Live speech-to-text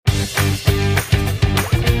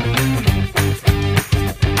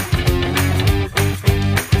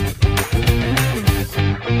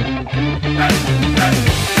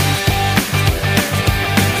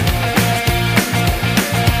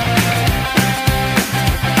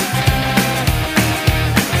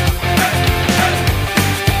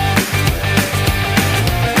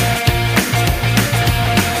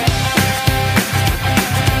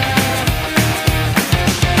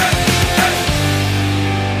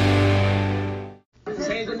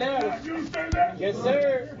Yes,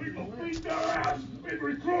 sir. We gonna beat their ass. Been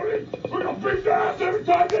recruited. We're gonna beat their ass every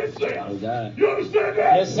time they see us. Okay. You understand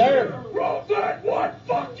that? Yes, sir. Roll that one.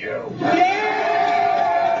 Fuck you.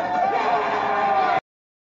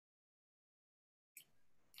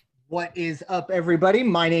 What is up, everybody?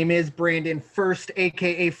 My name is Brandon First,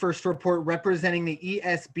 aka First Report, representing the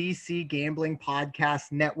ESBC Gambling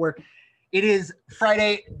Podcast Network. It is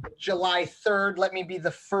Friday, July 3rd. Let me be the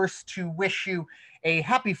first to wish you a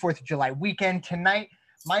happy 4th of July weekend. Tonight,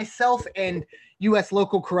 myself and U.S.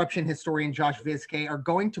 local corruption historian Josh Vizquay are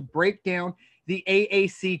going to break down the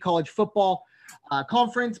AAC college football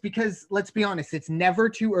conference because, let's be honest, it's never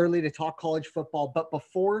too early to talk college football. But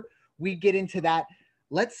before we get into that,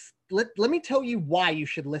 let me tell you why you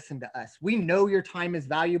should listen to us. We know your time is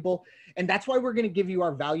valuable, and that's why we're going to give you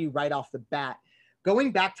our value right off the bat.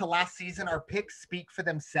 Going back to last season, our picks speak for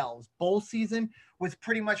themselves. Bowl season was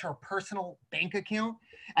pretty much our personal bank account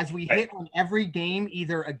as we hit on every game,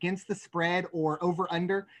 either against the spread or over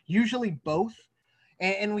under, usually both.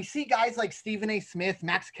 And we see guys like Stephen A. Smith,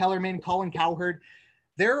 Max Kellerman, Colin Cowherd.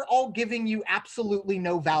 They're all giving you absolutely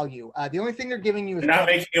no value. The only thing they're giving you is not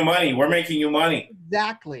making you money. We're making you money.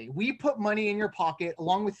 Exactly. We put money in your pocket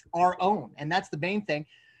along with our own, and that's the main thing.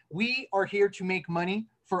 We are here to make money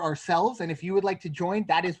for ourselves, and if you would like to join,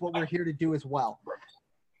 that is what we're here to do as well.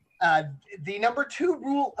 The number 2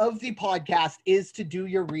 rule of the podcast is to do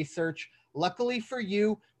your research. Luckily for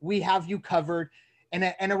you, we have you covered.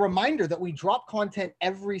 And a reminder that we drop content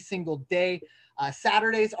every single day.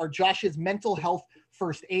 Saturdays are Josh's mental health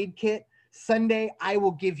first aid kit. Sunday, I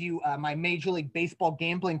will give you my Major League Baseball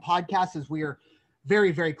gambling podcast as we are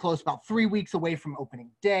very, very close, about 3 weeks away from opening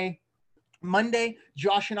day. Monday,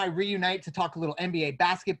 Josh and I reunite to talk a little NBA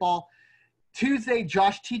basketball. Tuesday,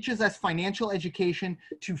 Josh teaches us financial education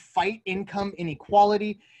to fight income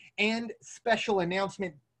inequality. And special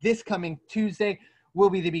announcement, this coming Tuesday will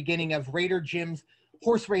be the beginning of Raider Jim's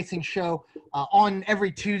horse racing show on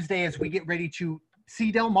every Tuesday as we get ready to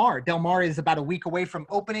see Del Mar. Del Mar is about a week away from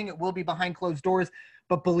opening. It will be behind closed doors,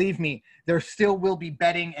 but believe me, there still will be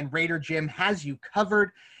betting, and Raider Jim has you covered.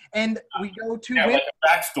 And we go to like a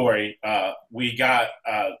backstory. We got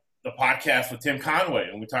the podcast with Tim Conway,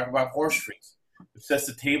 and we talk about horse race. It sets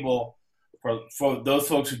the table for those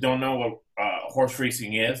folks who don't know what horse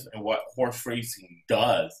racing is and what horse racing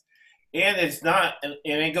does. And it's not, and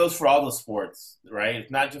it goes for all the sports, right?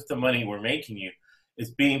 It's not just the money we're making you.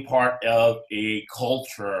 It's being part of a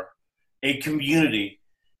culture, a community,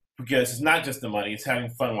 because it's not just the money. It's having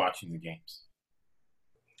fun watching the games.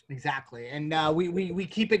 Exactly. And we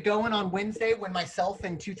keep it going on Wednesday when myself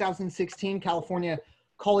and 2016 California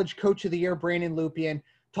College Coach of the Year, Brandon Lupien,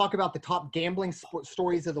 talk about the top gambling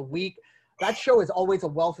stories of the week. That show is always a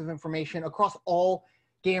wealth of information across all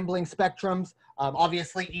gambling spectrums.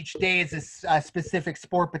 Obviously, each day is a specific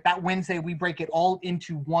sport, but that Wednesday we break it all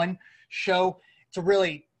into one show. It's a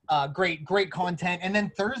really great content. And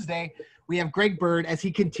then Thursday, we have Greg Bird as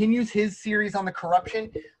he continues his series on the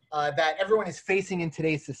corruption that everyone is facing in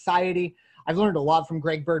today's society. I've learned a lot from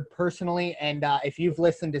Greg Bird personally, and if you've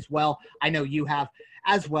listened as well, I know you have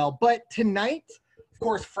as well. But tonight, of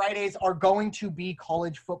course, Fridays are going to be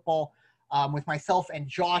college football with myself and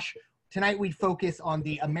Josh. Tonight, we focus on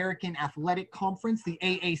the American Athletic Conference, the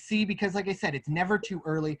AAC, because like I said, it's never too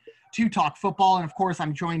early to talk football. And of course,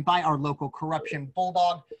 I'm joined by our local corruption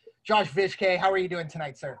bulldog, Josh Vizquay. How are you doing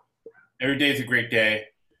tonight, sir? Every day is a great day.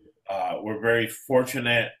 We're very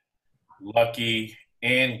fortunate, lucky,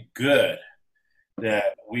 and good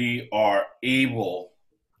that we are able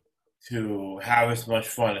to have as much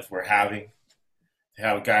fun as we're having. To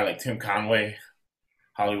have a guy like Tim Conway,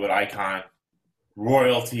 Hollywood icon,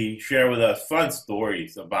 royalty, share with us fun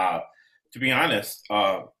stories about, to be honest,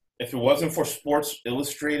 if it wasn't for Sports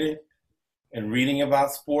Illustrated and reading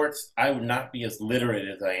about sports, I would not be as literate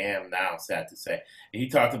as I am now, sad to say. And he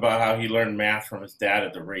talked about how he learned math from his dad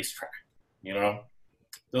at the racetrack, you know?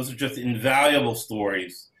 Those are just invaluable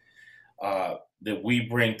stories that we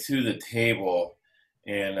bring to the table.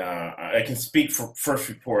 And I can speak for First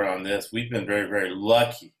Report on this. We've been very, very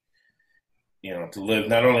lucky, you know, to live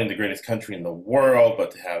not only in the greatest country in the world,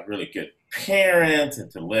 but to have really good parents and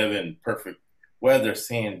to live in perfect weather,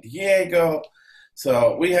 San Diego.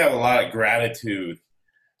 So we have a lot of gratitude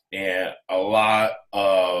and a lot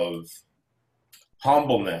of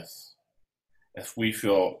humbleness as we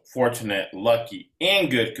feel fortunate, lucky, and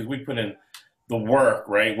good because we put in the work,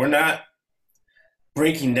 right? We're not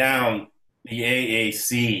breaking down the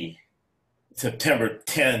AAC September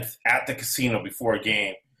 10th at the casino before a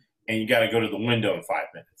game, and you got to go to the window in 5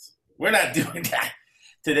 minutes. We're not doing that.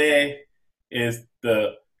 Today is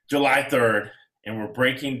the July 3rd, and we're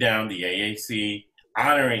breaking down the AAC,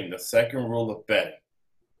 honoring the second rule of betting.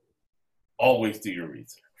 Always do your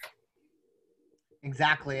research.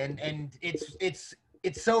 Exactly. And it's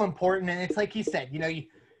so important. And it's like he said,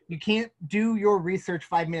 you can't do your research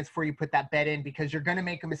 5 minutes before you put that bet in, because you're going to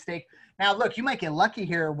make a mistake. Now, look, you might get lucky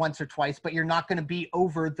here once or twice, but you're not going to be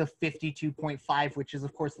over the 52.5, which is,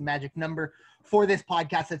 of course, the magic number for this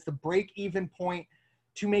podcast. It's the break-even point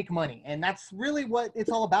to make money. And that's really what it's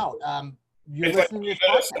all about. You're it's listening like to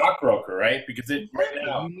this a stockbroker, right? Because right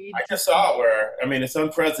now, I just saw it where, it's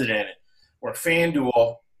unprecedented, where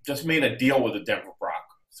FanDuel just made a deal with the Denver Broncos.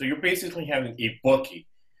 So you're basically having a bookie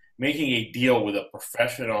making a deal with a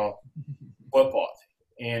professional football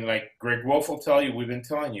team. And like Greg Wolf will tell you, we've been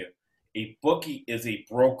telling you, a bookie is a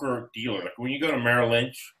broker-dealer. Like when you go to Merrill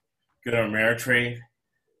Lynch, go to Ameritrade,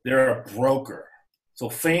 they're a broker. So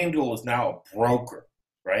FanDuel is now a broker,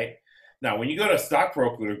 right? Now, when you go to a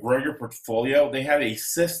stockbroker to grow your portfolio, they have a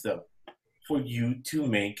system for you to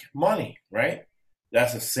make money, right?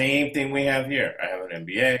 That's the same thing we have here. I have an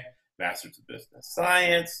MBA, Master's of Business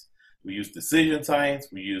Science. We use decision science.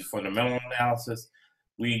 We use fundamental analysis.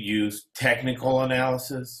 We use technical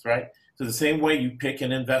analysis, right? So the same way you pick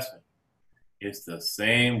an investment, it's the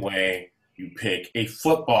same way you pick a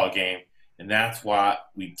football game. And that's why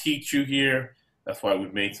we teach you here. That's why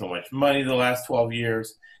we've made so much money the last 12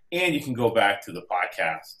 years. And you can go back to the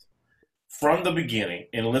podcast from the beginning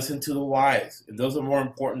and listen to the whys. And those are more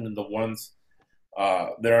important than the ones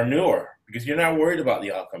that are newer, because you're not worried about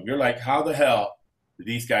the outcome. You're like, how the hell did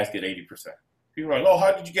these guys get 80%? People are like, oh,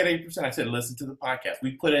 how did you get 80%? I said, listen to the podcast.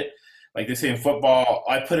 We put it, like they say in football,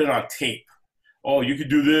 I put it on tape. Oh, you could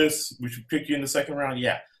do this. We should pick you in the second round.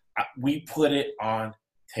 Yeah, we put it on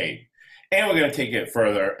tape. And we're going to take it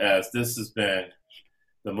further, as this has been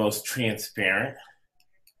the most transparent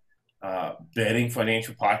betting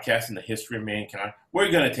financial podcast in the history of mankind.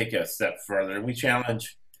 We're going to take it a step further. We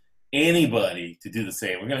challenge anybody to do the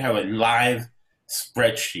same. We're going to have a live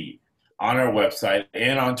spreadsheet on our website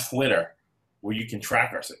and on Twitter where you can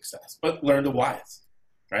track our success, but learn the whys,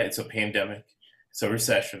 right? It's a pandemic. It's a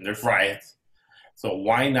recession. There's riots. So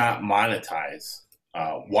why not monetize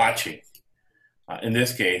watching, in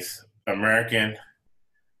this case, American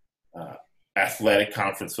athletic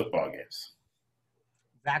conference football games?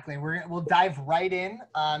 Exactly. We'll dive right in.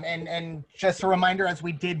 And just a reminder, as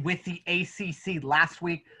we did with the ACC last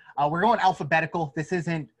week, we're going alphabetical. This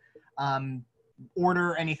isn't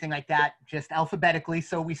order or anything like that, just alphabetically.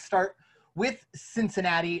 So we start with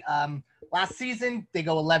Cincinnati. Last season, they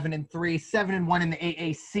go 11-3, 7-1 in the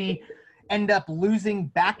AAC, end up losing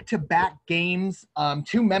back-to-back games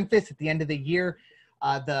to Memphis at the end of the year.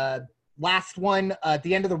 The last one at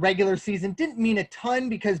the end of the regular season didn't mean a ton,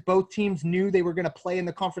 because both teams knew they were going to play in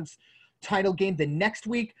the conference title game the next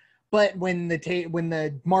week. But when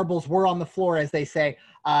the marbles were on the floor, as they say,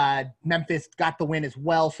 Memphis got the win as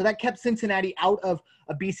well. So that kept Cincinnati out of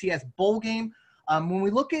a BCS bowl game. When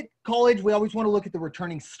we look at college, we always want to look at the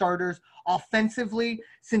returning starters. Offensively,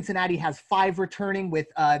 Cincinnati has 5 returning, with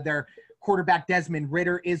their quarterback Desmond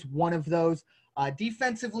Ridder is one of those.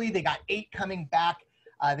 Defensively, they got 8 coming back.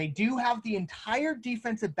 They do have the entire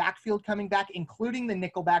defensive backfield coming back, including the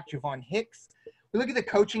nickelback Javon Hicks. We look at the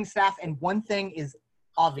coaching staff, and one thing is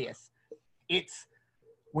obvious. It's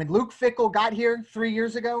when Luke Fickell got here 3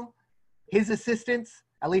 years ago, his assistants,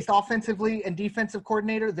 at least offensively and defensive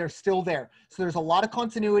coordinator, they're still there. So there's a lot of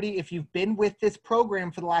continuity. If you've been with this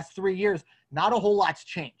program for the last 3 years, not a whole lot's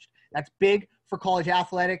changed. That's big for college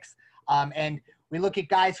athletics. And we look at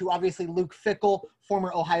guys who, obviously, Luke Fickell,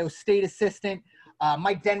 former Ohio State assistant,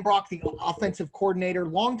 Mike Denbrock, the offensive coordinator,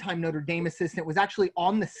 longtime Notre Dame assistant, was actually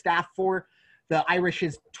on the staff for the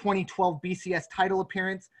Irish's 2012 BCS title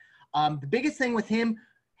appearance. The biggest thing with him,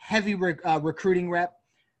 heavy recruiting rep.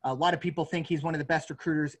 A lot of people think he's one of the best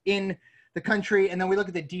recruiters in the country. And then we look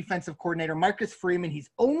at the defensive coordinator, Marcus Freeman. He's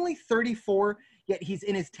only 34, yet he's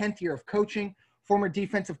in his 10th year of coaching, former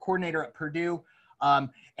defensive coordinator at Purdue.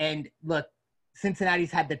 And look,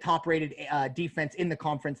 Cincinnati's had the top-rated defense in the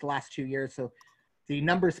conference the last 2 years. So the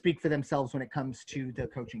numbers speak for themselves when it comes to the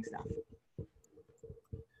coaching staff.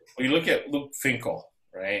 When you look at Luke Fickell,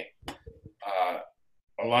 right,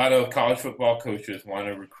 a lot of college football coaches want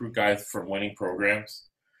to recruit guys for winning programs.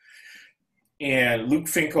 And Luke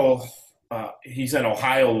Fickell, he's an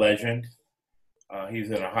Ohio legend.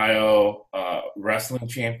 He's an Ohio wrestling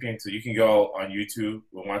champion. So you can go on YouTube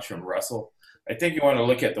and watch him wrestle. I think you want to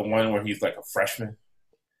look at the one where he's like a freshman,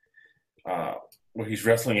 where he's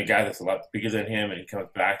wrestling a guy that's a lot bigger than him, and he comes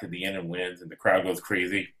back at the end and wins, and the crowd goes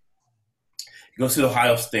crazy. He goes to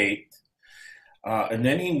Ohio State. And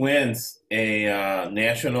then he wins a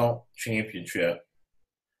national championship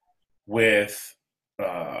with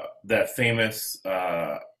that famous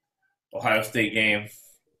Ohio State game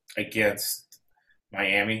against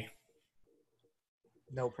Miami.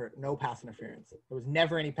 No pass interference. There was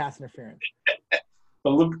never any pass interference.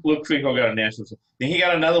 But Luke Fickell got a national. Then he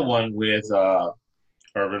got another one with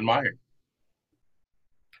Urban Meyer.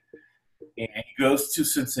 And he goes to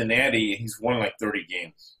Cincinnati, and he's won like 30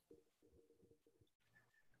 games.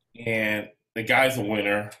 And the guy's a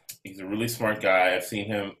winner. He's a really smart guy. I've seen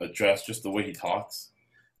him adjust just the way he talks.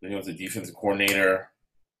 When he was a defensive coordinator.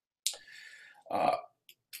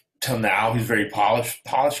 Till now, he's a very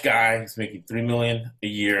polished guy. He's making $3 million a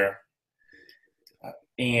year.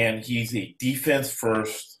 And he's a defense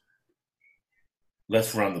first,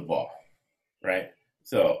 let's run the ball, right?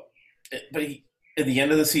 So, but at the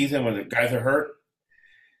end of the season, when the guys are hurt,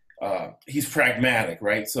 he's pragmatic,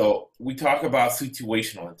 right? So we talk about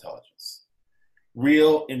situational intelligence.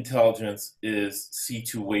 Real intelligence is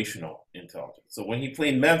situational intelligence. So when he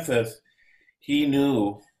played Memphis, he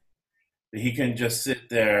knew that he couldn't just sit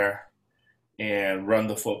there and run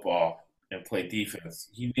the football and play defense.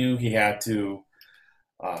 He knew he had to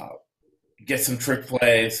get some trick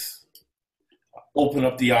plays, open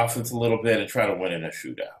up the offense a little bit, and try to win in a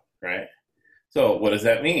shootout, right? So what does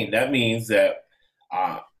that mean? That means that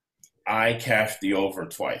I cashed the over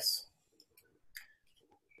twice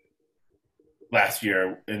last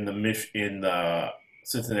year in the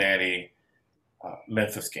Cincinnati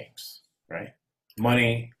Memphis games, right?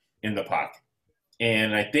 Money in the pocket.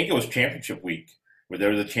 And I think it was championship week where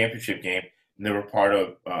there was a championship game, and they were part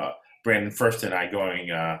of Brandon First and I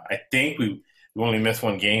going, I think we only missed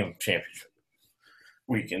one game championship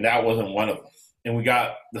week, and that wasn't one of them. And we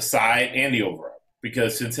got the side and the over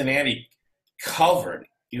because Cincinnati covered.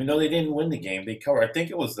 Even though they didn't win the game, they covered. I think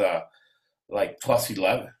it was like plus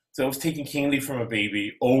 11. So it was taking candy from a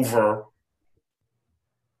baby over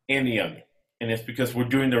and the under. And it's because we're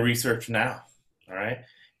doing the research now, all right?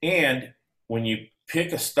 And when you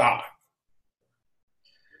pick a stock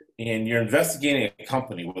and you're investigating a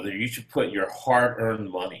company, whether you should put your hard-earned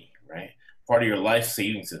money, right, part of your life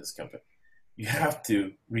savings in this company, you have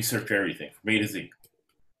to research everything from A to Z.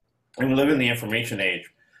 And we live in the information age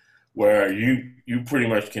where you pretty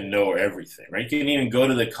much can know everything, right? You can even go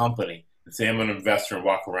to the company and say, I'm an investor and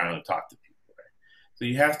walk around and talk to people, right? So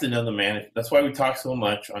you have to know the management. That's why we talk so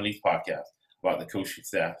much on these podcasts about the coaching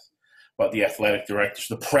staff, about the athletic directors,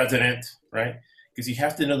 the president, right? Because you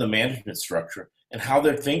have to know the management structure and how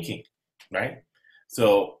they're thinking, right?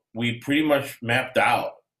 So we pretty much mapped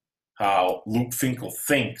out how Luke Fickell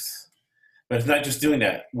thinks, but it's not just doing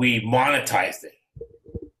that. We monetized it.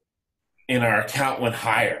 And our account went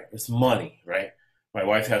higher. It's money, right? My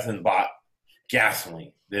wife hasn't bought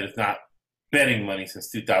gasoline that is not betting money since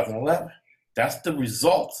 2011. That's the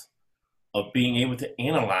result of being able to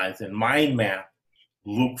analyze and mind map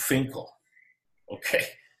Luke Fickell. Okay.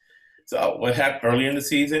 So what happened earlier in the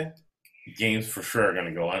season? Games for sure are going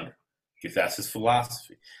to go under because that's his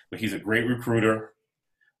philosophy. But he's a great recruiter.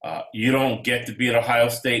 You don't get to be at Ohio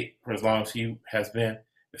State for as long as he has been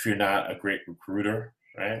if you're not a great recruiter,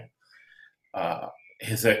 right?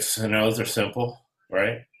 His X's and O's are simple,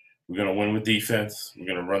 right? We're going to win with defense. We're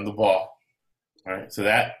going to run the ball, all right? So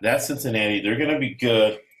that's Cincinnati. They're going to be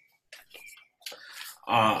good.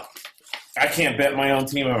 I can't bet my own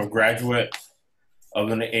team. I'm a graduate of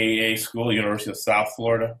an AAA school, University of South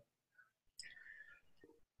Florida.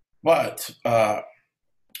 But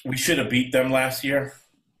we should have beat them last year.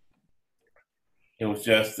 It was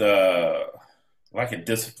just lack of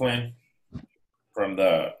discipline from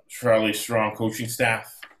the Charlie Strong coaching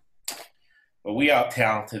staff. But we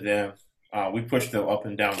out-talented them. We pushed them up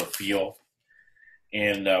and down the field,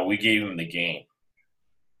 and we gave them the game.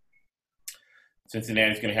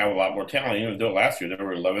 Cincinnati's going to have a lot more talent. Even though last year they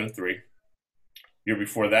were 11-3. Year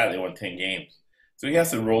before that, they won 10 games. So he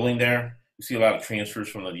has some rolling there. You see a lot of transfers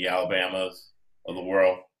from the Alabamas of the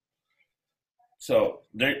world. So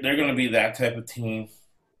they're going to be that type of team.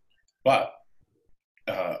 But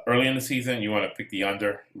early in the season, you want to pick the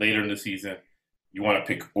under. Later in the season, you want to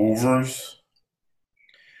pick overs.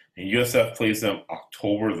 And USF plays them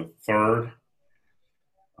October the 3rd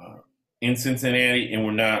in Cincinnati, and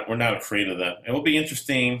we're not afraid of them. It will be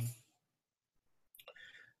interesting.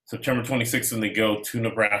 September 26th, when they go to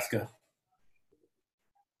Nebraska.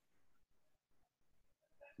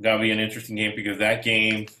 That'll be an interesting game because that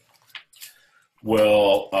game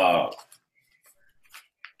will go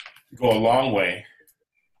a long way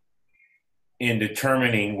in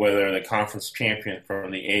determining whether the conference champion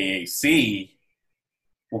from the AAC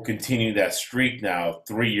will continue that streak now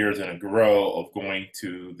 3 years in a row of going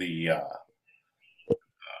to the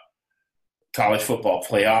college football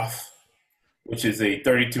playoff, which is a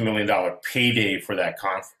 $32 million payday for that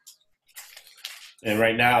conference. And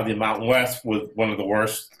right now, the Mountain West, with one of the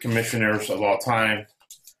worst commissioners of all time,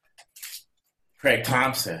 Craig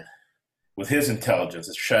Thompson, with his intelligence,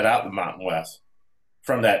 has shut out the Mountain West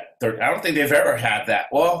from that third. I don't think they've ever had that.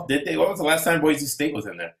 Well, did they? What was the last time Boise State was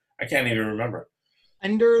in there? I can't even remember.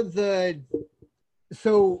 Under the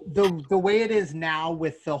way it is now,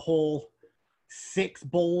 with the whole 6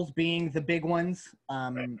 bowls being the big ones,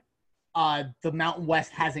 the Mountain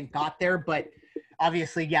West hasn't got there, but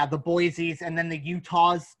obviously, yeah, the Boise's and then the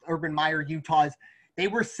Utahs, Urban Meyer Utahs, they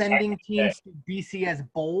were sending teams to BCS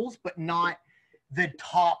bowls, but not the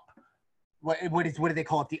top. What do they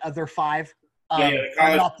call it? The other 5.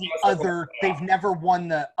 Not the other. They've never won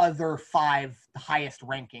the other 5 highest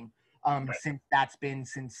ranking. Since that's been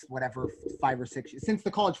since whatever 5 or 6 years, since the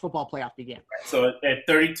college football playoff began. So at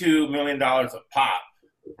 $32 million a pop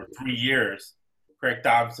for 3 years, Craig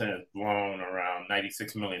Thompson has blown around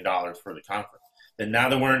 $96 million for the conference. Then now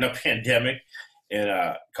that we're in a pandemic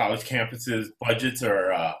and college campuses budgets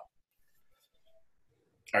are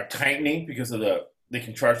tightening because of they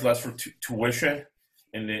can charge less for tuition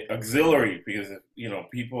and the auxiliary because of,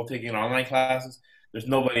 people taking online classes. There's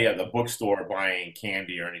nobody at the bookstore buying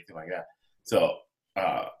candy or anything like that. So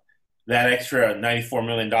that extra $94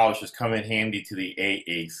 million just come in handy to the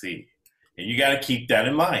AAC. And you got to keep that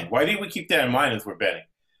in mind. Why do we keep that in mind as we're betting?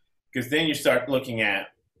 Because then you start looking at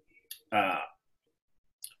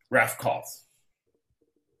ref calls,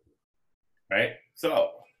 right?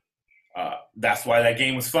 So that's why that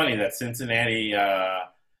game was funny. That Cincinnati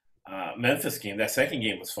Memphis game, that second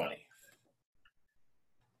game was funny.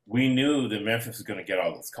 We knew that Memphis was going to get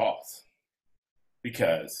all those calls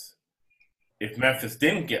because if Memphis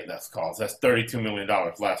didn't get those calls, that's $32 million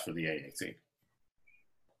less for the AAC.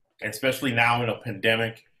 And especially now in a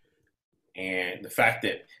pandemic and the fact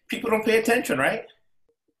that people don't pay attention, right?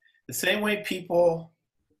 The same way people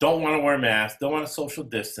don't want to wear masks, don't want to social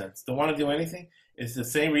distance, don't want to do anything, it's the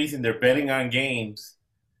same reason they're betting on games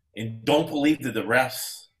and don't believe that the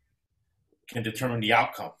refs can determine the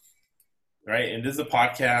outcome. Right? And this is a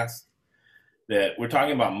podcast that we're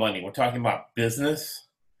talking about money. We're talking about business.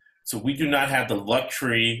 So we do not have the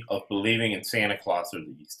luxury of believing in Santa Claus or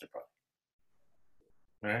the Easter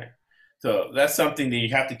Bunny. Right? So that's something that you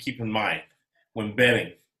have to keep in mind when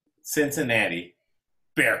betting Cincinnati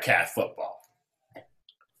Bearcat football.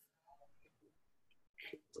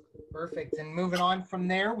 Perfect. And moving on from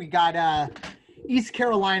there, we got East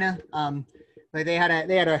Carolina. They had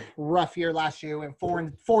a rough year last year, and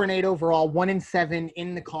 4-8 overall, 1-7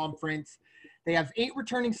 in the conference. They have 8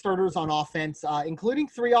 returning starters on offense, including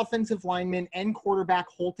 3 offensive linemen and quarterback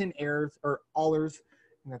Holton Ahlers,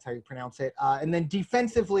 and that's how you pronounce it. And then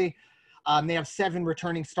defensively, they have 7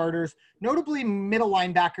 returning starters, notably middle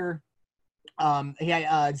linebacker. He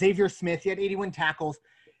had Xavier Smith. He had 81 tackles.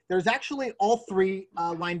 There's actually all 3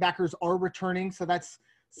 linebackers are returning, so that's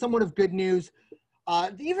somewhat of good news.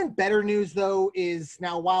 The even better news, though, is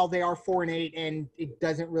now while they are 4-8 and it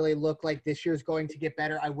doesn't really look like this year's going to get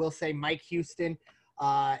better, I will say Mike Houston,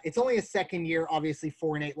 it's only his second year, obviously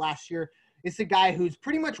 4-8 last year. It's a guy who's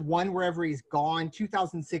pretty much won wherever he's gone.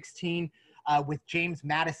 2016 with James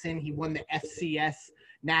Madison, he won the FCS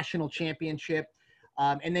National Championship.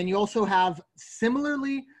 And then you also have,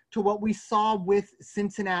 similarly to what we saw with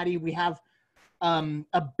Cincinnati, we have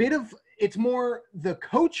a bit of – it's more the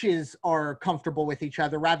coaches are comfortable with each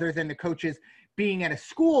other rather than the coaches being at a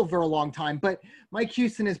school for a long time. But Mike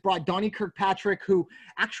Houston has brought Donnie Kirkpatrick, who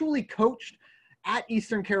actually coached at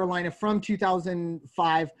Eastern Carolina from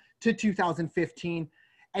 2005 to 2015,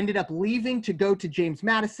 ended up leaving to go to James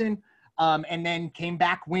Madison, and then came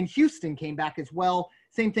back when Houston came back as well.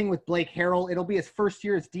 Same thing with Blake Harrell. It'll be his first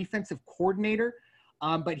year as defensive coordinator,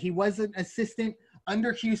 but he was an assistant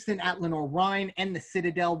under Houston at Lenoir-Rhyne and the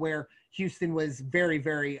Citadel, where Houston was very,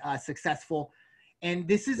 very successful. And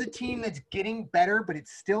this is a team that's getting better, but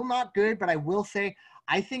it's still not good. But I will say,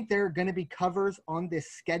 I think there are going to be covers on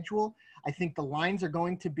this schedule. I think the lines are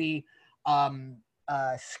going to be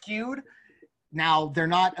skewed. Now, they're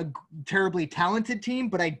not a terribly talented team,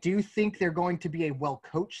 but I do think they're going to be a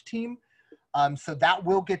well-coached team. So that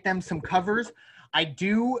will get them some covers. I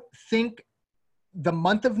do think the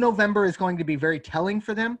month of November is going to be very telling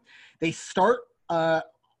for them. They start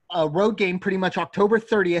a road game pretty much October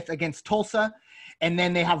 30th against Tulsa, and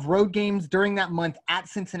then they have road games during that month at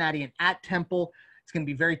Cincinnati and at Temple. It's going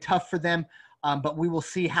to be very tough for them, but we will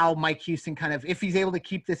see how Mike Houston if he's able to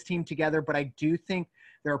keep this team together. But I do think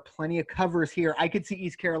There are plenty of covers here. I could see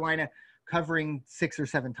East Carolina covering 6 or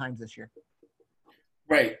 7 times this year.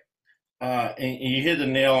 Right. And you hit the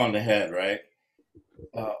nail on the head, right?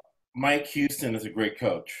 Mike Houston is a great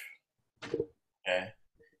coach. Okay.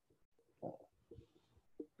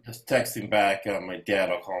 Just texting back my dad.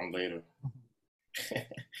 I'll call him later.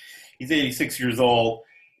 He's 86 years old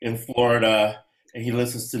in Florida, and he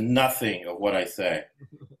listens to nothing of what I say.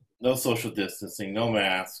 No social distancing, no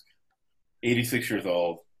mask. 86 years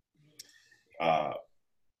old.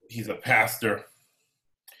 He's a pastor,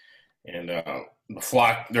 and the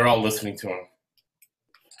flock, they're all listening to him.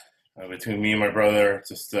 Between me and my brother,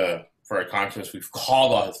 just for our conscience, we've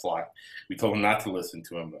called all his flock. We told him not to listen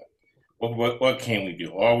to him, but what can we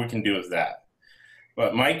do? All we can do is that.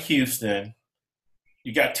 But Mike Houston,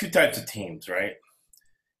 you got 2 types of teams, right?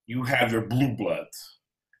 You have your blue bloods,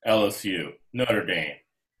 LSU, Notre Dame,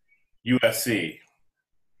 USC,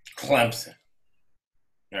 Clemson,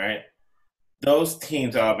 all right? Those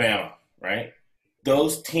teams, Alabama, right?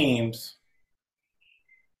 Those teams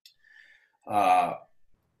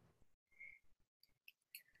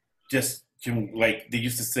just can, like they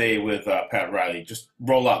used to say with Pat Riley, just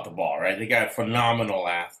roll out the ball, right? They got phenomenal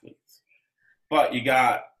athletes. But you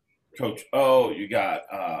got Coach O, you got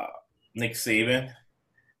Nick Saban.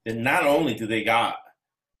 Then not only do they got,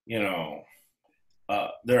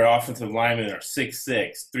 their offensive linemen are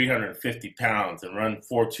 6'6", 350 pounds, and run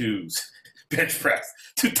 4.2s, bench press,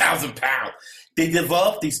 2,000 pounds. They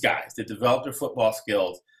develop these guys. They develop their football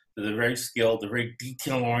skills. They're very skilled. They're very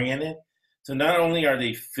detail-oriented. So not only are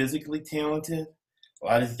they physically talented, a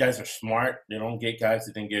lot of these guys are smart. They don't get guys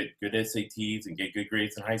that didn't get good SATs and get good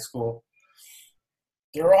grades in high school.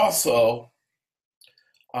 They're also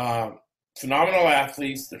phenomenal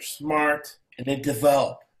athletes. They're smart, and they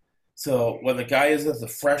develop. So when the guy is as a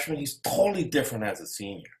freshman, he's totally different as a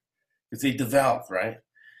senior because they develop, right?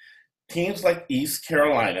 Teams like East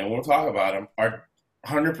Carolina, and we'll talk about them, are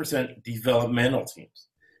 100% developmental teams.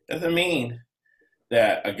 Doesn't mean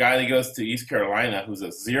that a guy that goes to East Carolina who's a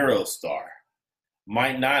 0-star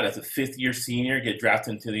might not, as a fifth-year senior, get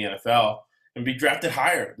drafted into the NFL and be drafted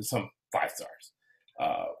higher than some 5-stars.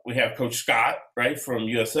 We have Coach Scott, right, from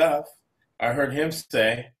USF. I heard him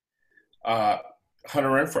say Hunter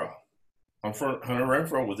Renfrow. Hunter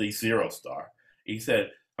Renfrow was a 0-star. He said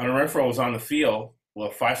Hunter Renfrow was on the field, well,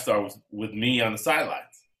 5-star was with me on the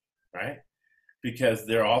sidelines, right? Because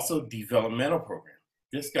they're also developmental programs.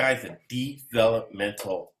 This guy's a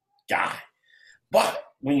developmental guy. But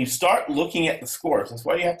when you start looking at the scores, that's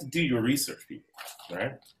why you have to do your research, people,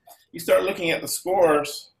 right? You start looking at the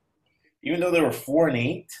scores, even though they were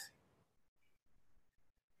 4-8,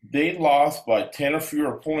 they lost by 10 or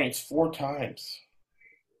fewer points 4 times.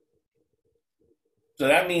 So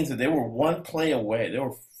that means that they were 1 play away. They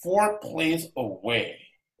were 4 plays away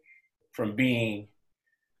from being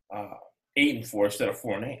 8-4 instead of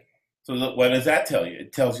 4-8. So what does that tell you?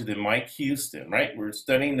 It tells you that Mike Houston, right? We're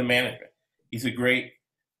studying the management. He's a great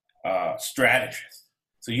strategist.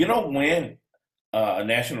 So you don't win a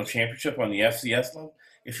national championship on the FCS level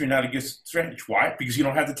if you're not a good strategist. Why? Because you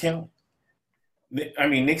don't have the talent. I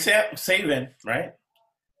mean, Nick Saban, right,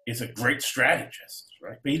 is a great strategist,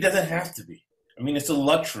 right? But he doesn't have to be. I mean, it's a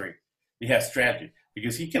luxury he has strategy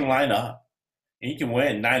because he can line up and he can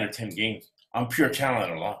win 9 or 10 games on pure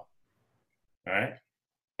talent alone, all right?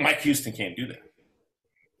 Mike Houston can't do that.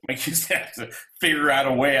 Mike Houston has to figure out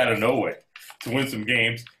a way out of nowhere to win some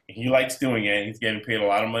games. And he likes doing it. And he's getting paid a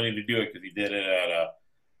lot of money to do it because he did it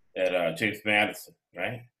at James Madison,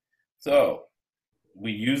 right? So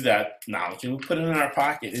we use that knowledge and we put it in our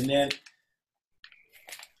pocket. And then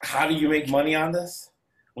how do you make money on this?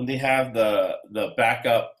 When they have the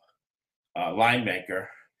backup linebacker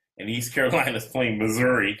and East Carolina's playing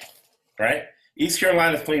Missouri, right? East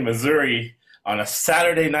Carolina's playing Missouri on a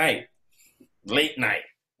Saturday night, late night,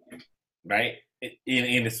 right? And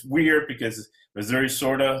it's weird because Missouri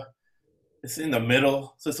it's in the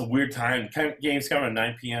middle, so it's a weird time. The game's coming at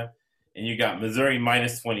 9 p.m., and you got Missouri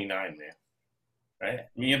minus 29, man, right?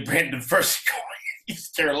 Me and Brandon first going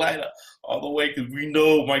East Carolina all the way because we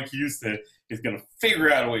know Mike Houston is going to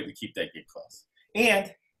figure out a way to keep that game close.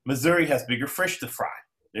 And Missouri has bigger fish to fry.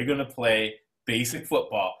 They're going to play basic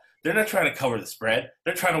football. They're not trying to cover the spread.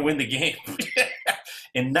 They're trying to win the game.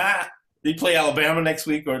 And they play Alabama next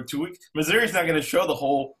week or 2 weeks. Missouri's not going to show the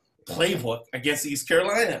whole playbook against East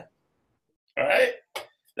Carolina. All right?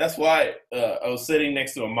 That's why I was sitting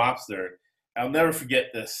next to a mobster. I'll never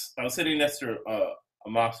forget this. I was sitting next to a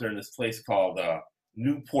mobster in this place called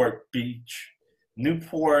Newport Beach.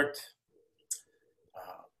 Newport,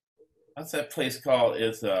 what's that place called?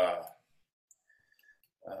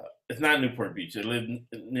 It's not Newport Beach. I live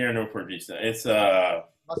near Newport Beach. It's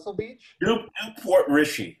Muscle Beach. Newport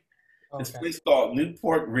Richey. This Okay. place called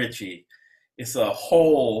Newport Richey. It's a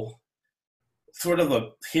whole sort of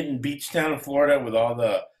a hidden beach town in Florida with all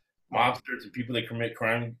the mobsters and people that commit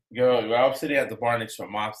crime go. I was sitting at the bar next to a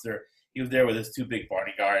mobster. He was there with his two big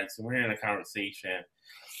bodyguards, and we're in a conversation.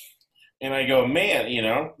 And I go, man, you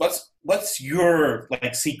know, what's your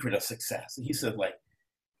like secret of success? And he said, like,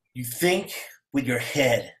 you think with your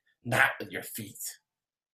head, not with your feet.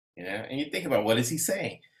 You know, and you think about what is he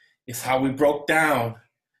saying? It's how we broke down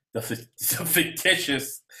the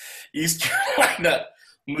fictitious East Carolina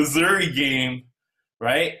Missouri game,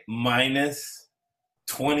 right? Minus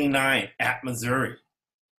 29 at Missouri.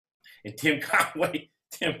 And Tim Conway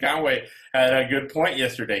had a good point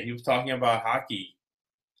yesterday. He was talking about hockey,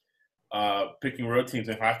 picking road teams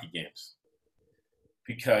in hockey games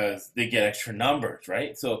because they get extra numbers,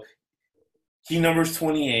 right? So key number's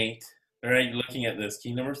 28, right? You're looking at this.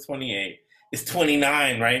 Key number's 28. It's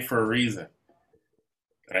 29, right, for a reason,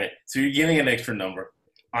 right? So you're getting an extra number.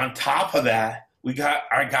 On top of that, we got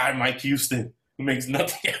our guy Mike Houston, who makes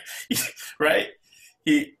nothing, right?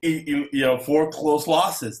 He 4 close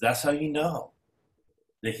losses. That's how you know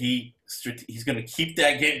that he's going to keep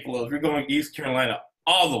that game close. We're going East Carolina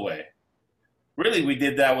all the way. Really, we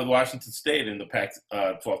did that with Washington State in the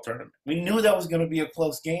Pac-12 tournament. We knew that was going to be a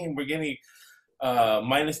close game. We're getting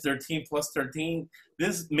minus 13, plus 13.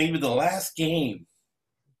 This may be the last game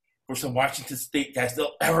for some Washington State guys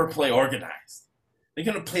they'll ever play organized. They're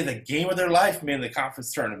going to play the game of their life, man, in the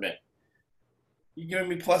conference tournament. You giving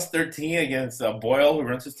me plus 13 against Boyle, who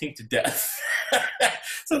runs his team to death.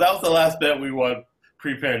 So that was the last bet we won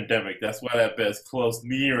pre-pandemic. That's why that bet is close,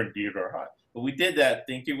 near and dear to our heart. But we did that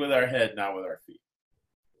thinking with our head, not with our feet.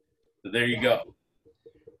 So there you go.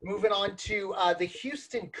 Moving on to the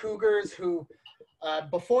Houston Cougars, who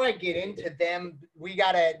before I get into them, we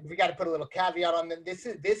gotta put a little caveat on them. This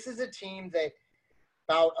is a team that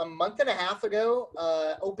about a month and a half ago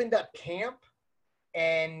opened up camp,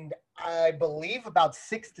 and I believe about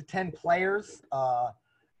 6 to 10 players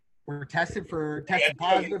were tested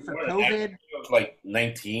positive for COVID. It was like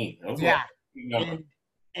 19. Yeah.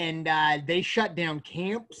 And they shut down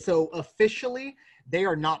camp. So officially, they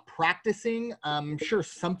are not practicing. I'm sure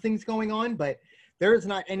something's going on, but there is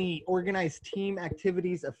not any organized team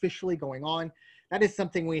activities officially going on. That is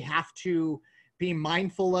something we have to be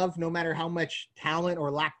mindful of, no matter how much talent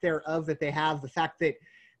or lack thereof that they have. The fact that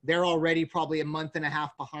they're already probably a month and a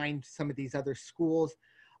half behind some of these other schools.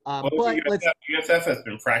 But USF has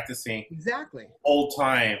been practicing exactly whole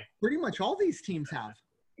time. Pretty much all these teams have.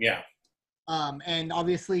 Yeah. And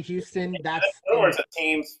obviously Houston, that's – in other words, the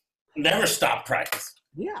teams never stop practicing.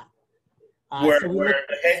 Yeah. Where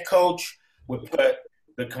the head coach would put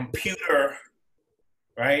the computer,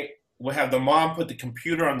 right? We'll have the mom put the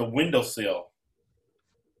computer on the windowsill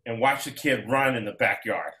and watch the kid run in the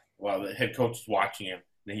backyard while the head coach is watching him.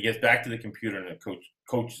 Then he gets back to the computer and the coach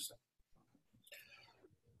coaches him.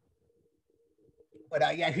 But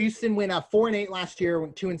Houston went 4-8 last year,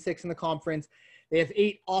 went 2-6 in the conference. They have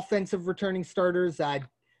 8 offensive returning starters,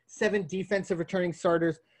 7 defensive returning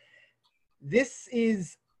starters. This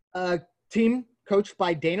is a team coached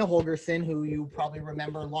by Dana Holgorsen, who you probably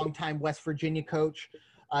remember, longtime West Virginia coach,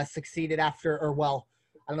 succeeded after, or well,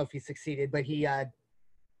 I don't know if he succeeded, but he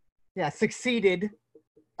succeeded.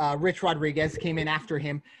 Rich Rodriguez came in after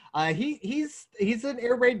him. He's an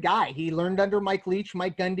air raid guy. He learned under Mike Leach,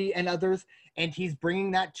 Mike Gundy, and others, and he's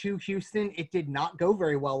bringing that to Houston. It did not go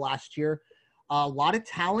very well last year. A lot of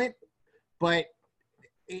talent, but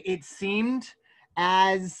it seemed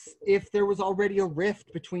as if there was already a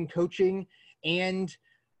rift between coaching and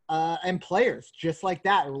players, just like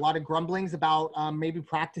that. There were a lot of grumblings about maybe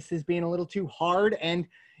practices being a little too hard, and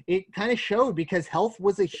it kind of showed because health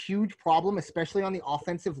was a huge problem, especially on the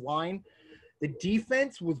offensive line. The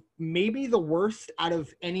defense was maybe the worst out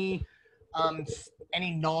of any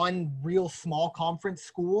non-real small conference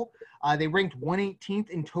school. They ranked 118th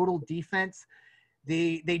in total defense.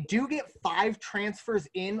 They do get 5 transfers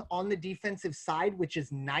in on the defensive side, which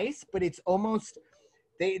is nice, but it's almost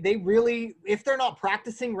they really, if they're not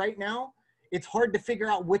practicing right now, it's hard to figure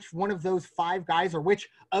out which one of those 5 guys or which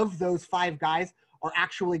of those 5 guys are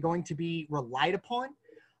actually going to be relied upon.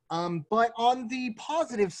 But on the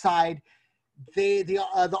positive side, the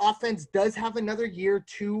offense does have another year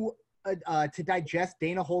to digest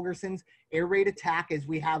Dana Holgorsen's air raid attack, as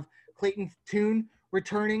we have Clayton Tune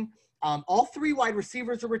returning. All 3 wide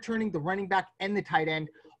receivers are returning. The running back and the tight end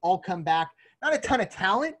all come back. Not a ton of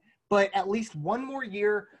talent, but at least one more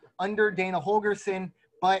year under Dana Holgorsen.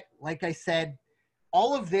 But like I said,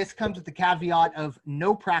 all of this comes with the caveat of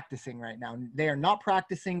no practicing right now. They are not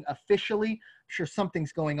practicing officially. I'm sure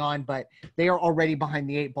something's going on, but they are already behind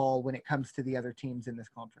the 8 ball when it comes to the other teams in this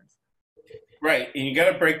conference. Right, and you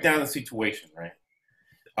got to break down the situation, right?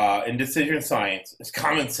 In decision science, it's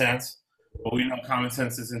common sense, but we know common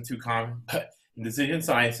sense isn't too common. But in decision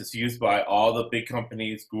science, it's used by all the big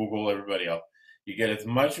companies, Google, everybody else. You get as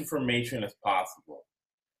much information as possible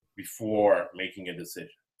before making a decision.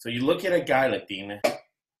 So you look at a guy like Dina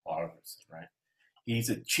Oliverson, right? He's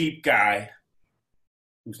a cheap guy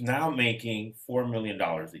who's now making $4 million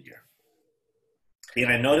a year.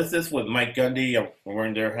 And I noticed this with Mike Gundy. I'm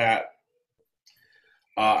wearing their hat.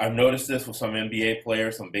 I've noticed this with some NBA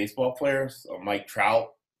players, some baseball players, Mike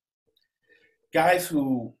Trout. Guys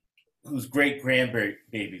whose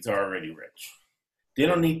great-grandbabies are already rich. They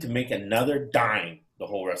don't need to make another dime the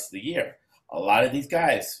whole rest of the year. A lot of these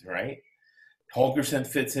guys, right? Holgerson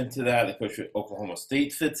fits into that. The coach at Oklahoma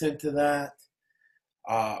State fits into that.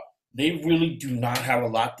 They really do not have a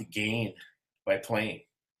lot to gain by playing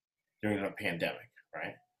during a pandemic,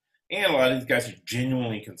 right? And a lot of these guys are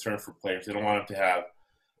genuinely concerned for players. They don't want them to have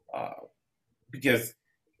because,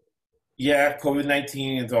 yeah,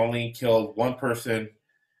 COVID-19 has only killed one person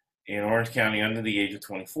in Orange County under the age of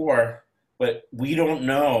 24, but we don't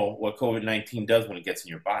know what COVID-19 does when it gets in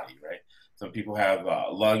your body, right? Some people have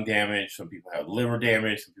lung damage. Some people have liver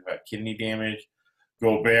damage. Some people have kidney damage.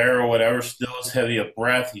 Gobert or whatever still is heavy of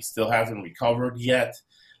breath. He still hasn't recovered yet.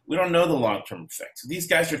 We don't know the long-term effects. So these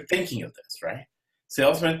guys are thinking of this, right?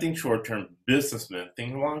 Salesmen think short-term. Businessmen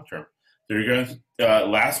think long-term. They're going to,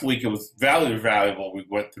 last week it was valuable we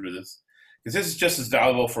went through this because this is just as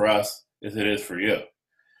valuable for us as it is for you.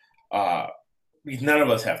 Because none of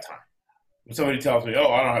us have time. When somebody tells me,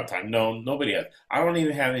 oh, I don't have time. No, nobody has. I don't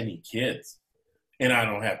even have any kids, and I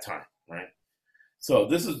don't have time, right? So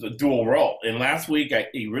this is a dual role. And last week,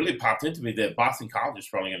 it really popped into me that Boston College is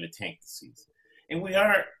probably going to tank this season. And we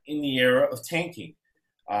are in the era of tanking.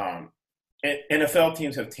 NFL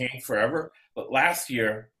teams have tanked forever, but last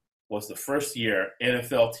year was the first year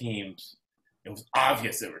NFL teams, it was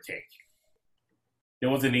obvious they were tanking. There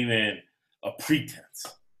wasn't even a pretense.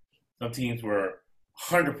 Some teams were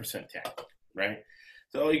 100% tanking, right?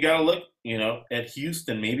 So you got to look, at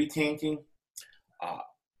Houston maybe tanking.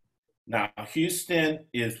 Now, Houston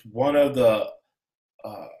is one of the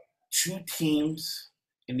 2 teams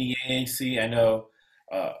in the AAC. I know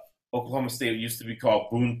Oklahoma State used to be called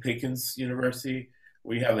Boone Pickens University,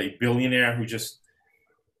 where you have a billionaire who just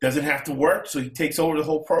doesn't have to work, so he takes over the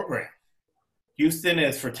whole program. Houston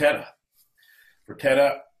is Fertitta.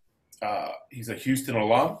 Fertitta, he's a Houston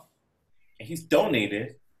alum, and he's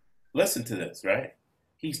donated, listen to this, right?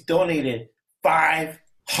 He's donated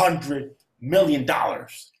 $500 million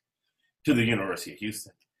to the University of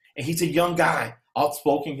Houston. And he's a young guy,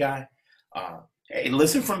 outspoken guy. Hey,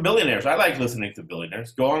 listen from billionaires. I like listening to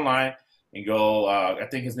billionaires. Go online and go, I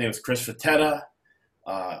think his name is Chris Fertitta,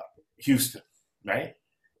 Houston, right?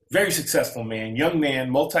 Very successful man, young man,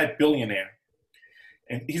 multi-billionaire.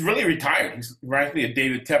 And he's really retired. He's reminds me of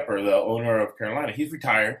David Tepper, the owner of Carolina. He's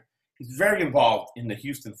retired. He's very involved in the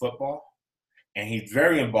Houston football, and he's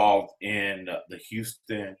very involved in the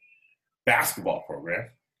Houston basketball program.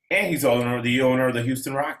 And he's the owner of the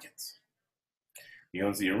Houston Rockets. He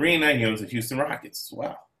owns the arena. He owns the Houston Rockets as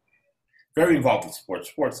well. Very involved in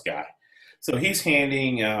sports guy. So he's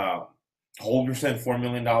handing Holgerson $4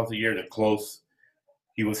 million a year. They're close.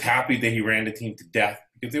 He was happy that he ran the team to death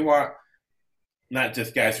because they want not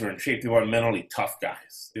just guys who are in shape. They want mentally tough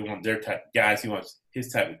guys. They want their type of guys. He wants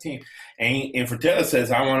his type of team. And Fertitta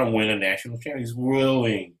says, I want to win a national championship. He's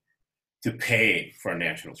willing to pay for a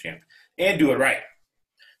national champion and do it right.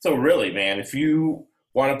 So really, man, if you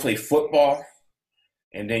want to play football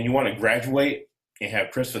and then you want to graduate and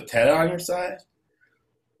have Chris Fertitta on your side,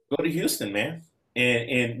 go to Houston, man.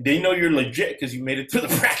 And they know you're legit because you made it to the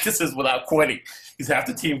practices without quitting. Because half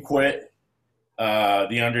the team quit.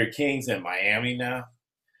 The Under Kings in Miami now.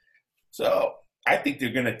 So I think they're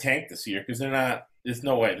going to tank this year because they're not – there's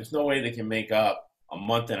no way. There's no way they can make up a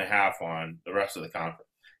month and a half on the rest of the conference.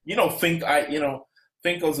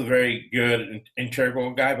 Finkel's a very good and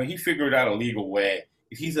integral guy, but he figured out a legal way.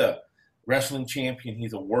 He's a wrestling champion.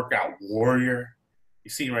 He's a workout warrior. You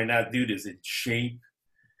see right now, dude is in shape.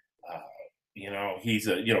 He's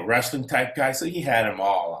a wrestling type guy, so he had them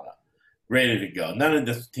all ready to go. None of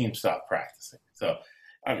this team stopped practicing. So,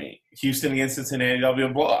 Houston against Cincinnati, that'll be a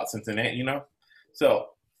blowout. Cincinnati, So,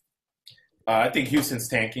 I think Houston's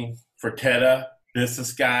tanking. Fertitta,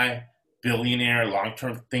 business guy, billionaire,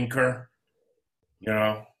 long-term thinker.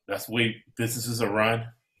 That's the way businesses are run.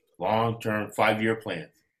 Long-term, 5-year plans.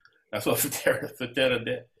 That's what Fertitta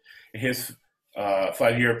did. His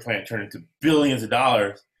 5-year plan turned into billions of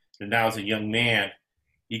dollars, and now as a young man,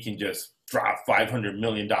 he can just drop $500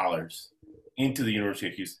 million into the University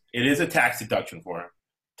of Houston. It is a tax deduction for him,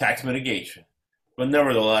 tax mitigation, but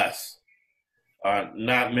nevertheless,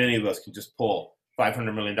 not many of us can just pull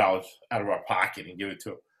 $500 million out of our pocket and give it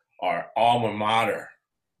to our alma mater.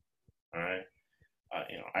 All right,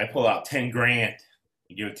 I pull out $10,000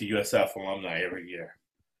 and give it to USF alumni every year.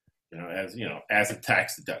 As a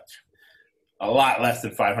tax deduction, a lot less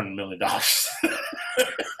than $500 million.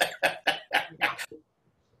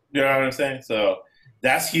 You know what I'm saying? So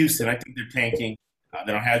that's Houston. I think they're tanking.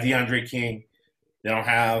 They don't have DeAndre King. They're not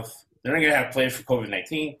going to have players for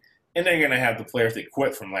COVID-19, and they're going to have the players that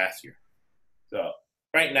quit from last year. So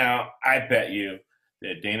right now, I bet you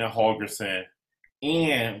that Dana Holgorsen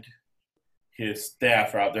and his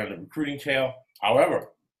staff are out there on the recruiting trail. However,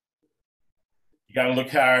 you got to look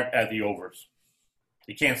hard at the overs.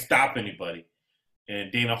 You can't stop anybody.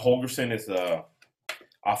 And Dana Holgorsen is a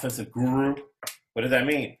offensive guru. What does that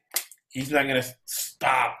mean? He's not going to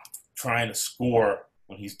stop trying to score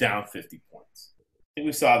when he's down 50 points. I think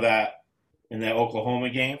we saw that in that Oklahoma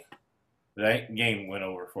game. That game went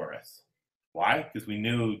over for us. Why? Because we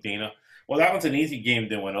knew Dana. Well, that was an easy game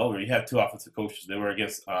that went over. You had two offensive coaches. They were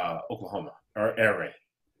against Oklahoma or Air Raid.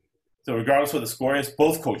 So regardless of what the score is,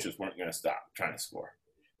 both coaches weren't going to stop trying to score.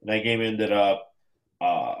 And that game ended up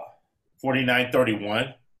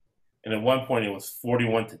 49-31. And at one point, it was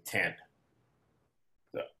 41-10.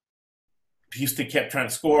 So Houston kept trying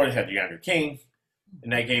to score. They had DeAndre King.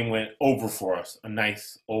 And that game went over for us. A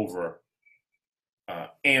nice over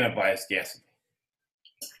and a biased guessing.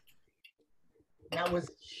 That was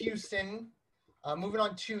Houston. Moving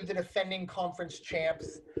on to the defending conference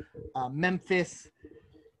champs, Memphis.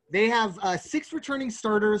 They have 6 returning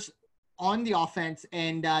starters on the offense,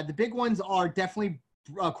 and the big ones are definitely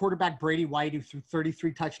quarterback Brady White, who threw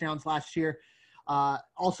 33 touchdowns last year.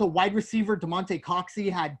 Also, wide receiver DeMonte Coxey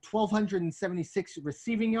had 1,276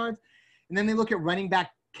 receiving yards. And then they look at running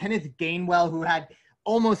back Kenneth Gainwell, who had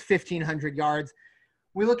almost 1,500 yards.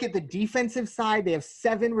 We look at the defensive side. They have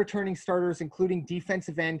 7 returning starters, including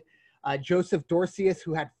defensive end Joseph Dorcius,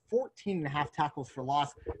 who had 14.5 tackles for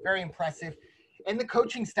loss. Very impressive. And the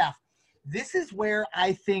coaching staff. This is where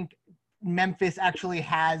I think Memphis actually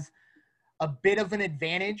has a bit of an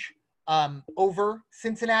advantage over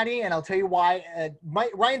Cincinnati, and I'll tell you why.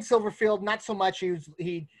 Ryan Silverfield, not so much.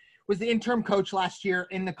 He was the interim coach last year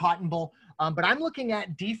in the Cotton Bowl. But I'm looking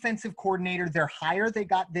at defensive coordinator, their hire they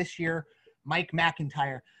got this year, Mike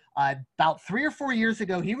McIntyre. About 3 or 4 years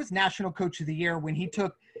ago, he was National Coach of the Year when he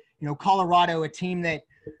took, Colorado, a team that,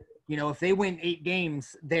 if they win 8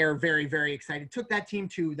 games, they're very, very excited. Took that team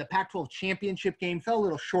to the Pac-12 championship game, fell a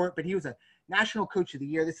little short, but he was a National Coach of the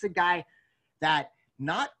Year. This is a guy that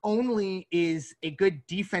not only is a good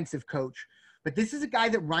defensive coach, but this is a guy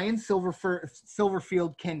that Ryan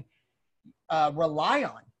Silverfield can rely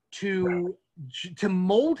on to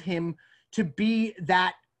mold him to be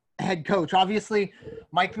that head coach. Obviously,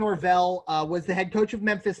 Mike Norvell was the head coach of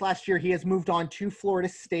Memphis last year. He has moved on to Florida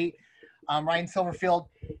State. Ryan Silverfield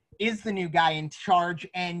is the new guy in charge,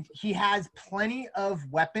 and he has plenty of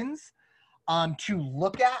weapons to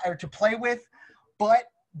look at or to play with. But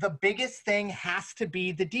the biggest thing has to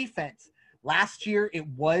be the defense. Last year, it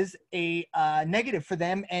was a negative for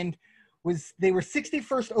them, and they were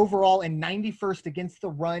 61st overall and 91st against the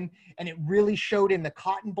run, and it really showed in the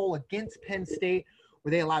Cotton Bowl against Penn State,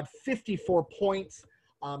 where they allowed 54 points.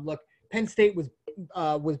 Look, Penn State was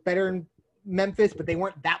better than Memphis, but they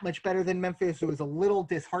weren't that much better than Memphis. It was a little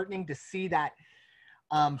disheartening to see that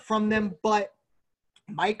from them. But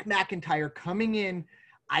Mike McIntyre coming in,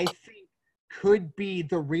 I think, could be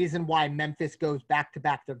the reason why Memphis goes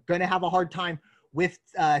back-to-back. They're going to have a hard time with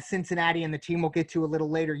Cincinnati, and the team we'll get to a little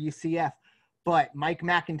later, UCF. But Mike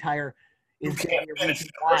McIntyre is going to be a reason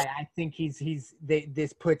why I think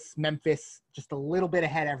this puts Memphis just a little bit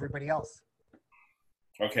ahead of everybody else.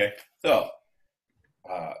 Okay, so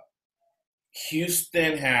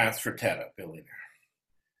Houston has Fertitta, billionaire.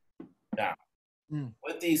 Now,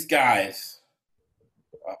 with these guys,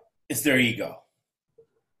 it's their ego,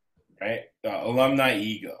 right? Alumni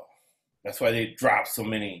ego. That's why they drop so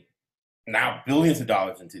many, now billions of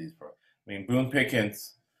dollars into these programs. I mean, Boone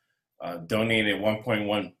Pickens donated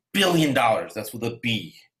 $1.1 billion, that's with a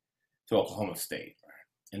B, to Oklahoma State, right?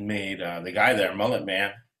 And made the guy there, Mullet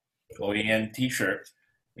Man, OEN t-shirt,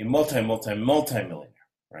 a multi-millionaire,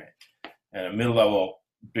 right? At a mid-level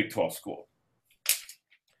Big 12 school.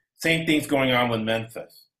 Same thing's going on with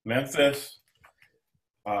Memphis. Memphis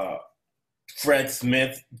Fred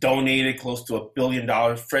Smith donated close to $1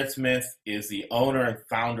 billion. Fred Smith is the owner and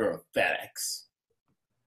founder of FedEx.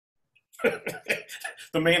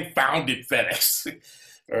 The man founded FedEx.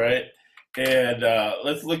 All right. And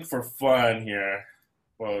let's look for fun here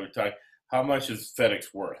while we're talking. How much is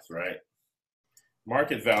FedEx worth, right?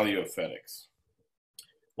 Market value of FedEx.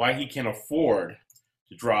 Why he can afford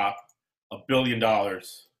to drop $1 billion on,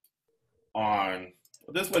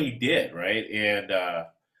 well, this is what he did, right? And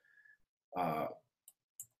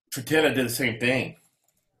Fertitta did the same thing.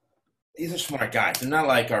 These are smart guys. They're not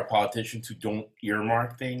like our politicians who don't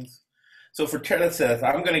earmark things. So Fertitta says,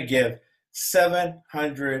 I'm going to give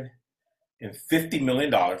 $750 million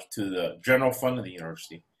to the general fund of the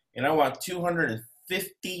university, and I want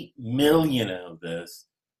 $250 million of this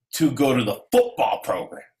to go to the football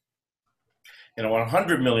program, and I want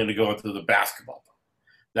 $100 million to go into the basketball program.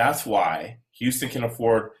 That's why Houston can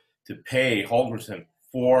afford to pay Holgorsen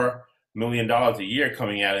 $4 million a year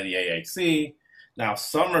coming out of the AAC. Now,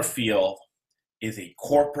 Summerfield is a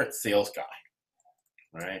corporate sales guy,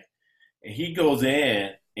 right? And he goes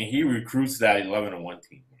in and he recruits that 11-1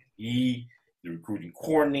 team. He's the recruiting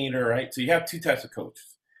coordinator, right? So you have two types of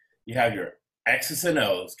coaches. You have your X's and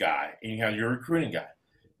O's guy, and you have your recruiting guy.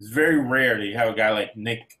 It's very rare that you have a guy like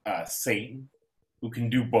Nick Saban who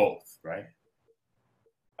can do both, right?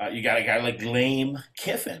 You got a guy like Lane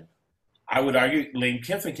Kiffin. I would argue Lane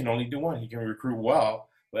Kiffin can only do one. He can recruit well,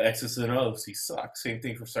 but X's and O's, he sucks. Same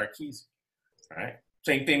thing for Sarkisian, right?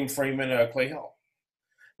 Same thing for Freeman Clay Hill.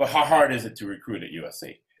 But how hard is it to recruit at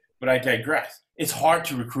USC? But I digress. It's hard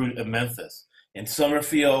to recruit at Memphis. And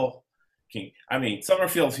Summerfield,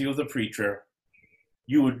 Summerfield, if he was a preacher,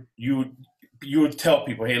 you would tell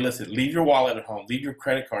people, hey, listen, leave your wallet at home, leave your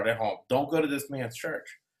credit card at home. Don't go to this man's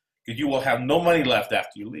church because you will have no money left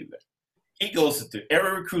after you leave it. He goes to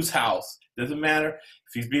every recruit's house. Doesn't matter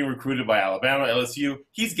if he's being recruited by Alabama, LSU,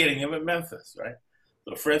 he's getting him at Memphis, right?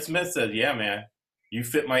 So Fred Smith said, yeah, man, you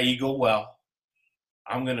fit my ego well.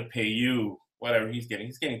 I'm going to pay you whatever he's getting.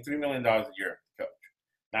 He's getting $3 million a year, coach.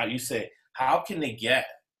 Now you say, how can they get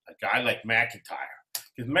a guy like McIntyre?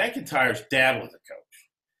 Because McIntyre's dad was a coach.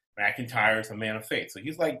 McIntyre is a man of faith. So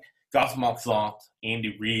he's like Gus Malzahn,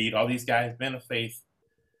 Andy Reid, all these guys, men of faith.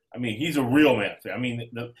 I mean, he's a real man of faith. I mean,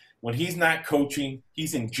 when he's not coaching,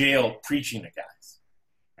 he's in jail preaching to guys.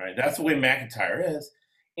 All right, that's the way McIntyre is.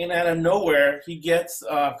 And out of nowhere, he gets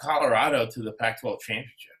Colorado to the Pac-12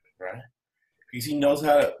 championship, right? Because he knows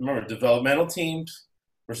how to, remember, developmental teams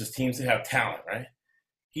versus teams that have talent, right?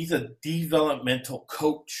 He's a developmental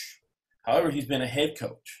coach. However, he's been a head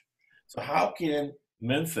coach. So how can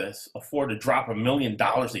Memphis afford to drop $1 million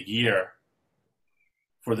a year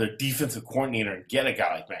for their defensive coordinator and get a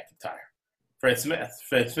guy like McIntyre? Fred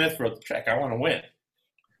Smith wrote the check. I want to win.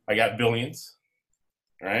 I got billions,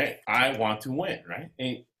 right? I want to win, right?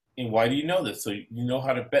 And why do you know this? So you know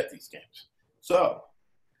how to bet these games. So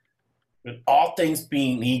with all things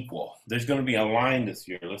being equal, there's going to be a line this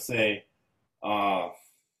year. Let's say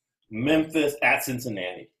Memphis at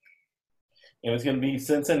Cincinnati. And it's going to be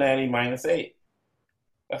Cincinnati -8.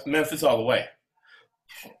 That's Memphis all the way.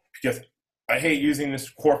 Because I hate using this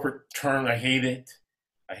corporate term. I hate it.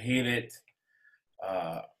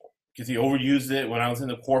 Because he overused it when I was in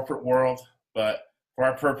the corporate world. But for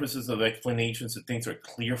our purposes of explanation, so things are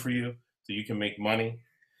clear for you, so you can make money.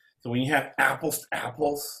 So when you have apples to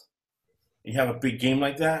apples, you have a big game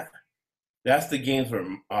like that, that's the games where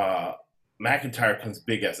McIntyre comes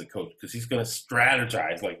big as a coach because he's going to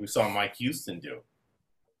strategize like we saw Mike Houston do,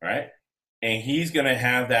 right? And he's going to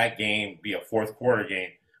have that game be a fourth quarter game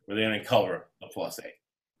where they're going to cover the +8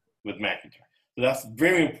 with McIntyre. So that's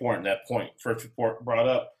very important, that point First Report brought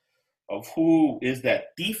up of who is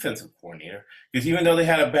that defensive coordinator. Because even though they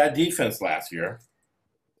had a bad defense last year,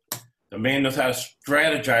 the man knows how to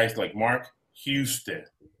strategize like Mark Houston,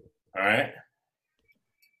 all right?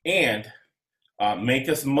 And make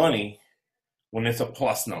us money when it's a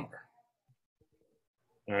plus number,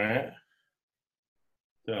 all right?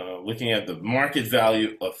 So looking at the market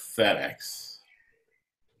value of FedEx.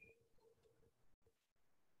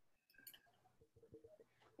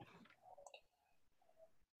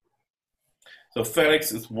 So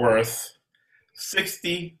FedEx is worth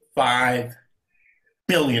 $65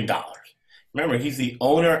 billion. Remember, he's the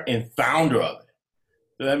owner and founder of it.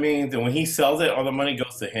 So that means that when he sells it, all the money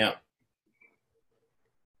goes to him.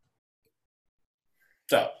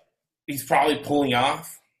 So he's probably pulling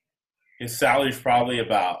off. His salary is probably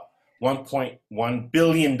about $1.1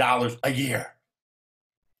 billion a year.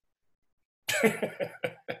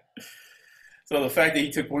 So the fact that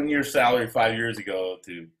he took 1 year's salary 5 years ago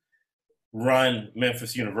to run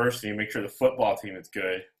Memphis University and make sure the football team is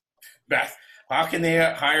good, Beth, how can they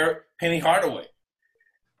hire Penny Hardaway?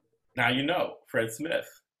 Now you know, Fred Smith.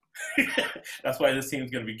 That's why this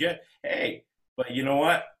team's going to be good. Hey, but you know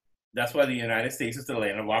what? That's why the United States is the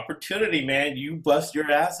land of opportunity, man. You bust your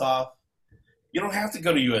ass off. You don't have to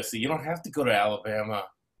go to USC. You don't have to go to Alabama.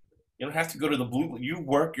 You don't have to go to the Blue. You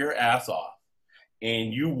work your ass off,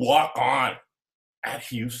 and you walk on at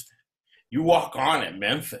Houston. You walk on at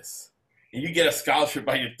Memphis, and you get a scholarship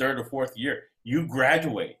by your third or fourth year. You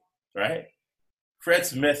graduate, right? Fred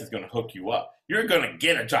Smith is going to hook you up. You're going to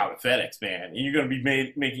get a job at FedEx, man, and you're going to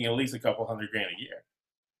be making at least a couple $100,000 a year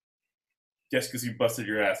just because you busted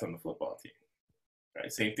your ass on the football team.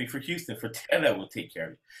 Right? Same thing for Houston. For Teta will take care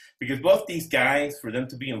of you. Because both these guys, for them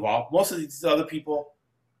to be involved, most of these other people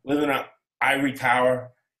live in an ivory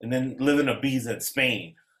tower and then live in Ibiza in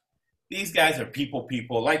Spain. These guys are people,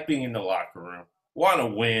 like being in the locker room, want to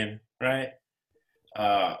win, right?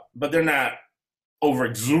 But they're not over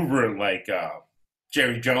exuberant like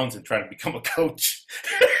Jerry Jones and trying to become a coach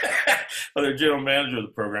or the general manager of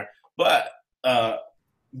the program. But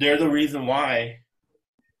they're the reason why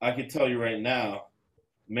I can tell you right now,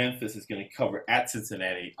 Memphis is going to cover at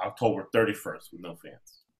Cincinnati October 31st with no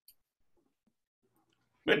fans.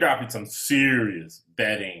 We're dropping some serious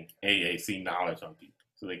betting AAC knowledge on people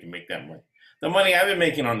so they can make that money. The money I've been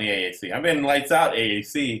making on the AAC, I've been lights out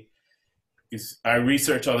AAC because I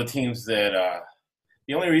research all the teams that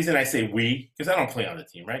the only reason I say we, because I don't play on the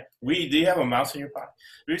team, right? Do you have a mouse in your pocket?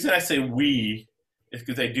 The reason I say we is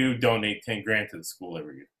because I do donate $10,000 to the school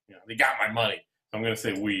every year. You know, they got my money. So I'm going to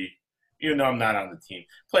say we, even though I'm not on the team.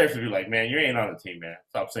 Players will be like, man, you ain't on the team, man.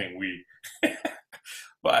 Stop saying we.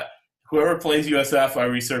 But whoever plays USF, I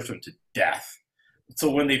research them to death.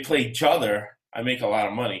 So when they play each other, I make a lot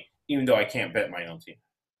of money, even though I can't bet my own team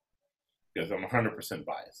because I'm 100%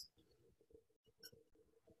 biased.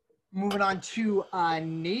 Moving on to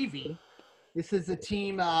Navy. This is a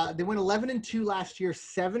team, they went 11-2 last year,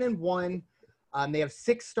 7-1. They have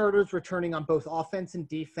 6 starters returning on both offense and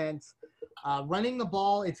defense. Running the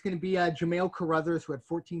ball, it's going to be Jamel Carruthers, who had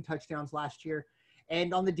 14 touchdowns last year.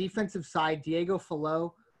 And on the defensive side, Diego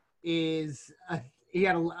Falo he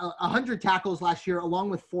had 100 tackles last year,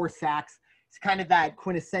 along with 4 sacks. He's kind of that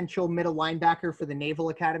quintessential middle linebacker for the Naval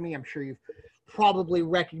Academy. I'm sure you've probably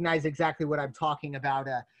recognized exactly what I'm talking about.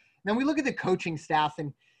 Then we look at the coaching staff,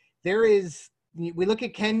 and we look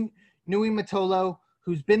at Ken Nui-Matolo,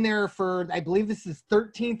 who's been there for, I believe this is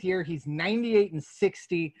 13th year. He's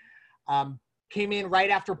 98-60. Came in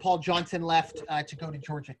right after Paul Johnson left to go to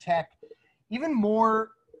Georgia Tech. Even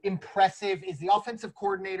more impressive is the offensive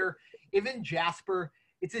coordinator, Ivan Jasper.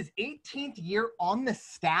 It's his 18th year on the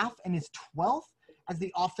staff and his 12th as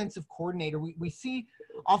the offensive coordinator. We see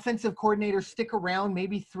offensive coordinators stick around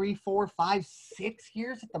maybe 3, 4, 5, 6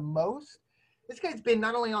 years at the most. This guy's been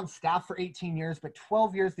not only on staff for 18 years, but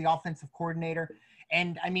 12 years the offensive coordinator.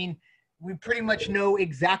 And, I mean, we pretty much know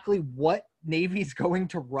exactly what Navy's going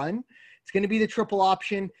to run. It's going to be the triple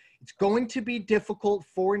option. It's going to be difficult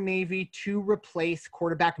for Navy to replace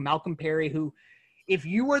quarterback Malcolm Perry, who, if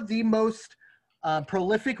you are the most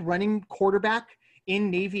prolific running quarterback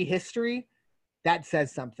in Navy history, that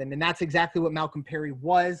says something. And that's exactly what Malcolm Perry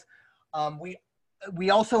was. We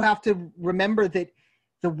also have to remember that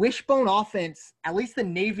the wishbone offense, at least the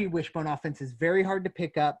Navy wishbone offense, is very hard to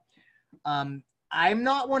pick up. I'm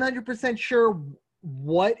not 100% sure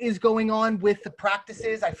what is going on with the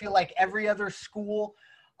practices. I feel like every other school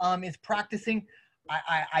is practicing.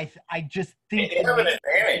 I just think They have an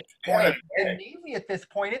advantage. the Navy at this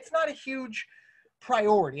point, it's not a huge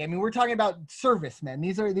priority. I mean, we're talking about servicemen.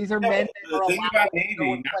 These are men that are The thing about allowed to Navy,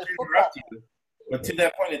 go and not play to football. interrupt you, but to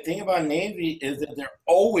that point, the thing about Navy is that they're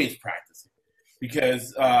always practicing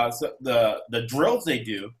because so the drills they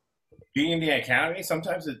do, being in the academy,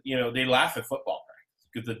 sometimes they laugh at football practice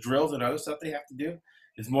because the drills and other stuff they have to do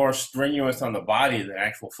is more strenuous on the body than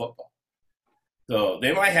actual football. So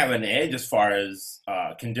they might have an edge as far as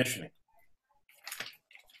conditioning.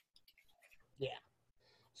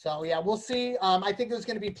 So, yeah, we'll see. I think there's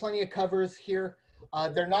going to be plenty of covers here.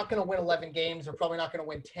 They're not going to win 11 games. They're probably not going to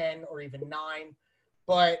win 10 or even 9.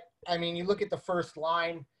 But, I mean, you look at the first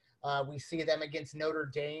line. We see them against Notre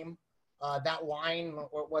Dame. That line,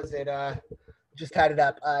 what was it? Just had it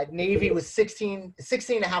up. Navy was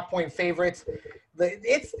 16.5-point favorites.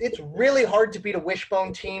 It's really hard to beat a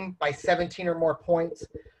wishbone team by 17 or more points.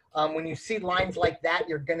 When you see lines like that,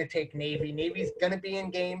 you're going to take Navy. Navy's going to be in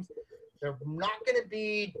games. They're not going to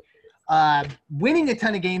be winning a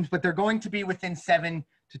ton of games, but they're going to be within 7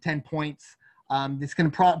 to 10 points. It's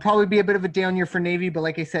going to probably be a bit of a down year for Navy, but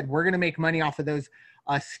like I said, we're going to make money off of those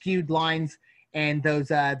skewed lines. and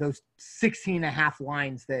those 16 and a half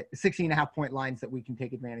point lines that we can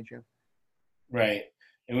take advantage of. Right.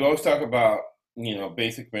 And we always talk about,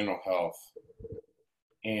 basic mental health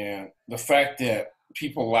and the fact that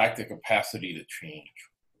people lack the capacity to change.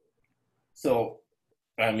 So,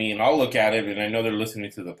 I'll look at it, and I know they're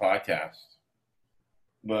listening to the podcast,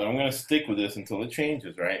 but I'm going to stick with this until it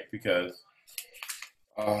changes, right? Because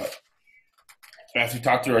as we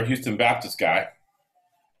talked to our Houston Baptist guy,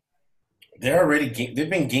 they've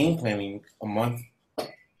been game planning a month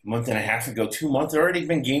and a half ago, 2 months. They've already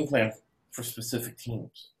been game planned for specific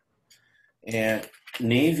teams. And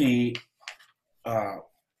Navy,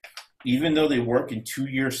 even though they work in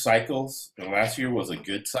 2-year cycles, and last year was a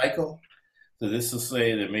good cycle, so this will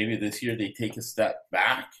say that maybe this year they take a step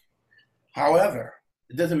back. However,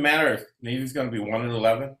 it doesn't matter if Navy's going to be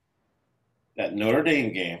 1-11. That Notre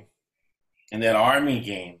Dame game and that Army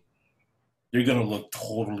game, they're going to look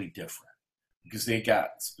totally different because they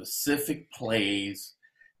got specific plays.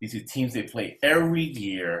 These are teams they play every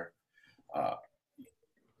year.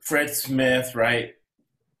 Fred Smith, right?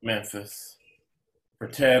 Memphis.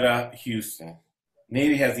 Fertitta, Houston.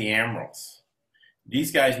 Navy has the Admirals.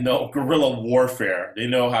 These guys know guerrilla warfare. They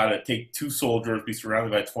know how to take 2 soldiers, be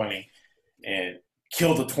surrounded by 20, and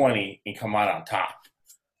kill the 20 and come out on top,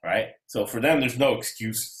 right? So for them, there's no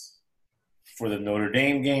excuses for the Notre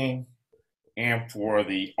Dame game and for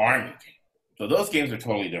the Army game. So those games are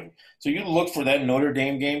totally different. So you look for that Notre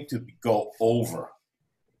Dame game to go over.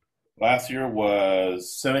 Last year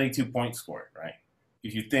was 72 points scored, right?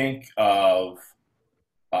 If you think of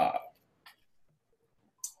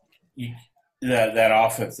that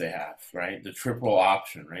offense they have, right? The triple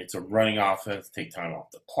option, right? It's a running offense, take time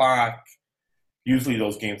off the clock. Usually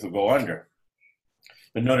those games will go under.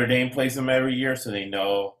 But Notre Dame plays them every year, so they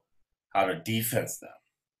know how to defense them,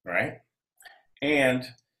 right? And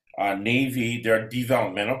Navy, they're a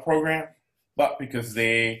developmental program, but because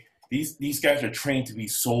these guys are trained to be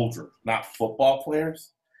soldiers, not football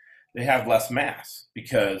players, they have less mass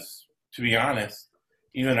because, to be honest,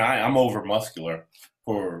 even I'm over muscular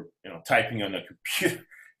for typing on the computer,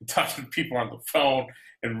 talking to people on the phone,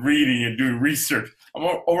 and reading and doing research. I'm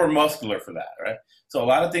over muscular for that, right? So a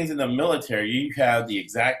lot of things in the military, you have the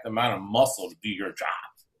exact amount of muscle to do your job,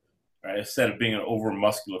 right? Instead of being an over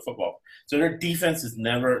muscular football. So their defense is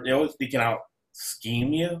they can out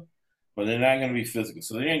scheme you, but they're not going to be physical.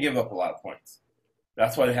 So they're going to give up a lot of points.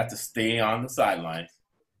 That's why they have to stay on the sidelines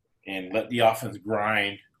and let the offense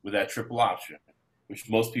grind with that triple option, which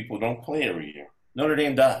most people don't play every year. Notre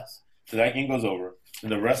Dame does. So that game goes over,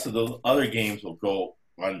 and the rest of those other games will go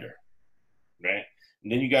under, right?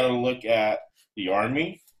 And then you got to look at the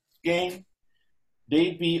Army game.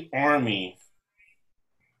 They beat Army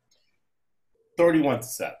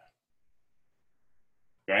 31-7,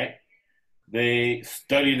 right? They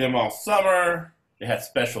studied them all summer. They had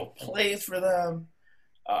special plays for them.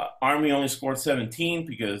 Army only scored 17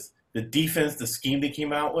 because the defense, the scheme they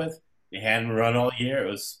came out with, they hadn't run all year.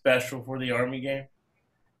 It was special for the Army game.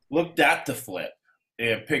 Look at the flip.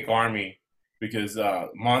 They pick Army because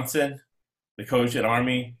Monson, the coach at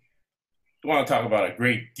Army, you want to talk about a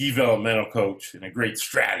great developmental coach and a great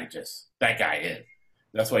strategist. That guy is.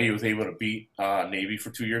 That's why he was able to beat Navy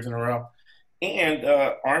for 2 years in a row. And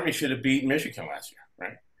Army should have beat Michigan last year,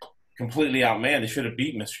 right? Completely outmanned. They should have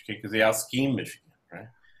beat Michigan because they out-schemed Michigan, right?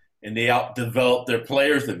 And they out-developed their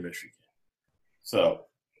players in Michigan. So,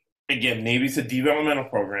 again, Navy's a developmental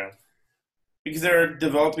program because they're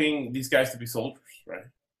developing these guys to be soldiers, right?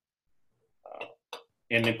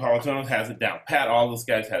 And then Napolitano has it down pat. All those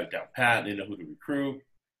guys have it down pat. They know who to recruit.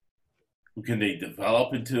 Who can they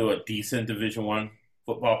develop into a decent Division I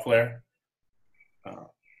football player?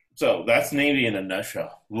 So that's Navy in a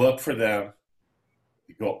nutshell. Look for them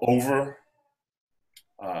to go over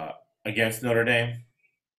against Notre Dame.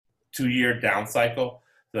 2-year down cycle.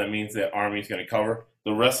 So that means that Army's going to cover.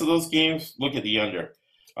 The rest of those games, look at the under.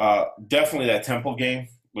 Definitely that Temple game,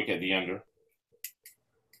 look at the under.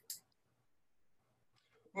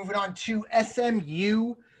 Moving on to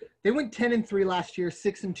SMU. They went 10-3 last year,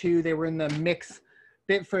 6-2. They were in the mix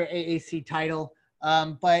bit for AAC title.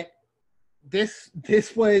 But this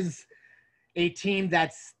was a team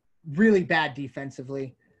that's really bad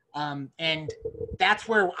defensively. And that's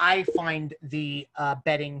where I find the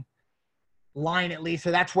betting line, at least.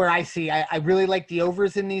 So that's where I see. I really like the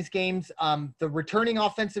overs in these games. The returning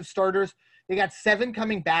offensive starters, they got 7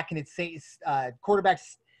 coming back, and it's quarterback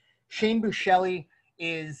Shane Buechele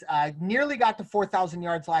is nearly got to 4,000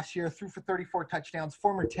 yards last year, threw for 34 touchdowns.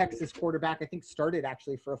 Former Texas quarterback, I think started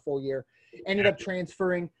actually for a full year, ended up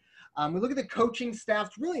transferring. We look at the coaching staff.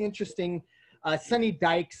 It's really interesting. Sonny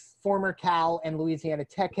Dykes, former Cal and Louisiana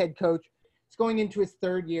Tech head coach, is going into his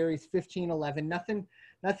third year. He's 15-11.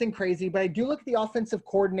 Nothing crazy. But I do look at the offensive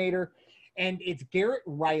coordinator, and it's Garrett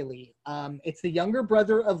Riley. It's the younger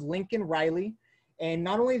brother of Lincoln Riley. And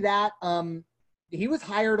not only that, he was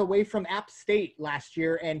hired away from App State last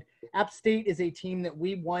year, and App State is a team that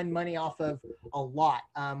we won money off of a lot.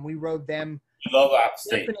 We rode them Love App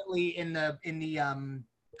State. definitely in the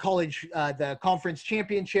college, the conference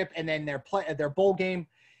championship, and then their bowl game.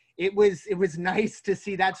 It was nice to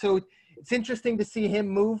see that. So it's interesting to see him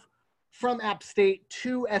move from App State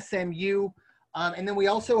to SMU. And then we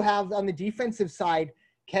also have on the defensive side,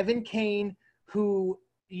 Kevin Kane, who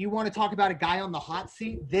you want to talk about a guy on the hot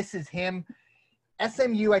seat. This is him.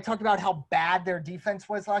 SMU, I talked about how bad their defense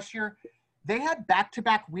was last year. They had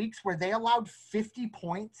back-to-back weeks where they allowed 50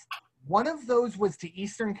 points. One of those was to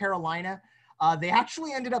Eastern Carolina. They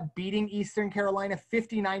actually ended up beating Eastern Carolina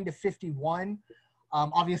 59-51.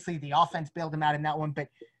 Obviously, the offense bailed them out in that one. But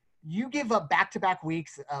you give up back-to-back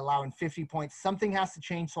weeks allowing 50 points. Something has to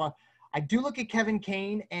change. So I do look at Kevin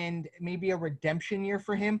Kane and maybe a redemption year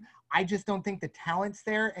for him. I just don't think the talent's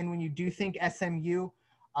there. And when you do think SMU,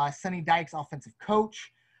 Sonny Dykes, offensive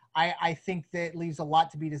coach, I think that leaves a lot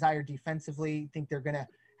to be desired defensively. I think they're going to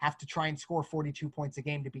have to try and score 42 points a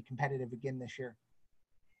game to be competitive again this year.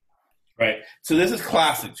 Right. So this is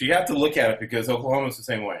classic. So you have to look at it because Oklahoma's the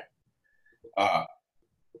same way.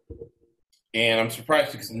 And I'm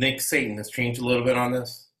surprised because Nick Saban has changed a little bit on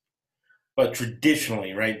this. But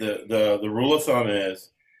traditionally, right, the rule of thumb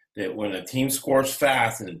is that when a team scores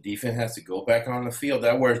fast and the defense has to go back on the field,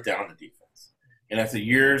 that wears down the defense. And as the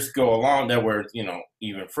years go along, that wears,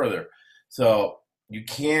 even further. So you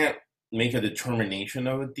can't make a determination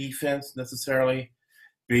of a defense necessarily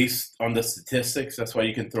based on the statistics. That's why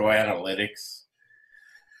you can throw analytics.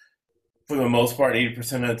 For the most part,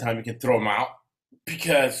 80% of the time you can throw them out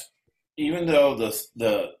because even though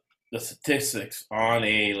the statistics on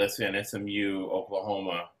let's say an SMU,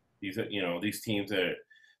 Oklahoma, these teams that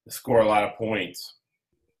score a lot of points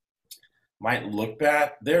might look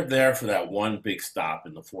bad, they're there for that one big stop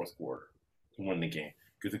in the fourth quarter to win the game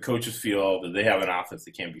because the coaches feel that they have an offense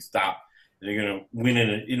that can't be stopped. They're going to win in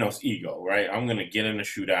it's ego, right? I'm going to get in a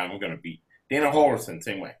shootout and we're going to beat. Dana Holgorsen,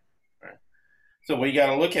 same way, right? So what you got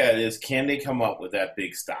to look at is can they come up with that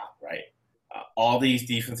big stop, right? All these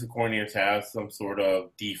defensive coordinators have some sort of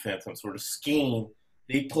defense, some sort of scheme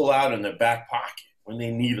they pull out in their back pocket when they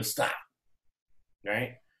need a stop,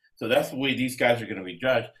 right? So that's the way these guys are going to be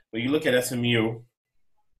judged. But you look at SMU,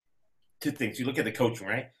 two things. You look at the coaching,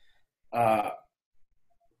 right?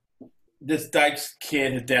 This Dykes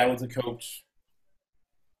kid, his dad was a coach.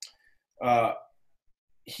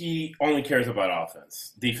 He only cares about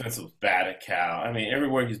offense. Defense was bad at Cal. I mean,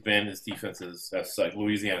 everywhere he's been, his defense is that's like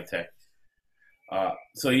Louisiana Tech.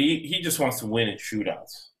 So he just wants to win in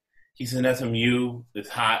shootouts. He's in SMU. It's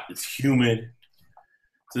hot. It's humid.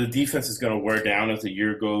 So the defense is going to wear down as the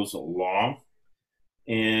year goes along.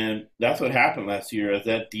 And that's what happened last year as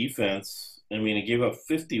that defense, it gave up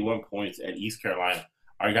 51 points at East Carolina.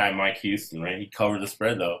 Our guy, Mike Houston, right? He covered the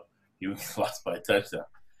spread, though. He was lost by a touchdown.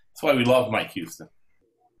 That's why we love Mike Houston.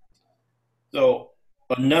 So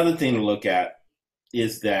another thing to look at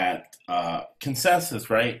is that consensus,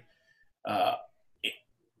 right?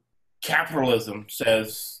 Capitalism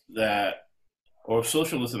says that, or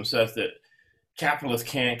socialism says that capitalists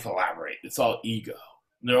can't collaborate. It's all ego.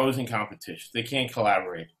 They're always in competition. They can't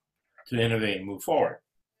collaborate to innovate and move forward.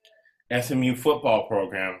 SMU football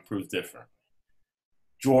program proves different.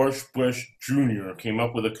 George Bush Jr. came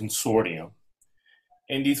up with a consortium.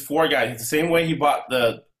 And these four guys, it's the same way he bought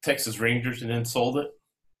the Texas Rangers and then sold it.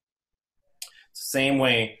 It's the same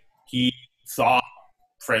way he saw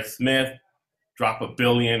Fred Smith drop $1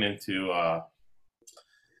 billion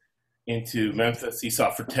into Memphis. He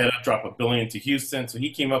saw Fertitta drop $1 billion to Houston. So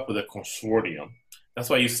he came up with a consortium. That's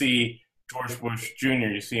why you see George Bush Jr.,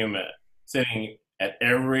 you see him sitting at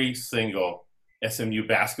every single SMU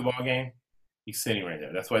basketball game. He's sitting right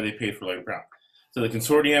there. That's why they paid for Larry Brown. So the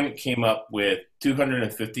consortium came up with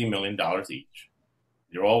 $250 million each.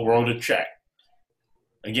 They all wrote a check.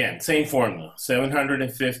 Again, same formula.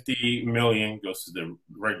 $750 million goes to the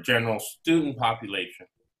general student population.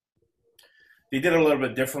 They did it a little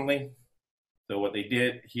bit differently. So what they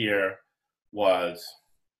did here was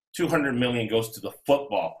 $200 million goes to the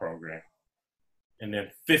football program, and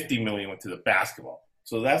then $50 million went to the basketball.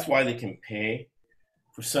 So that's why they can pay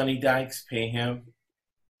for Sonny Dykes, pay him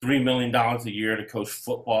 $3 million a year to coach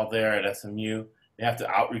football there at SMU. They have to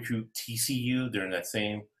out-recruit TCU. They're in that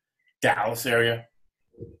same Dallas area.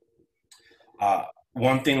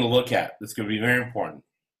 One thing to look at that's going to be very important.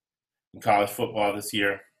 in college football this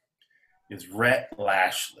year is Rhett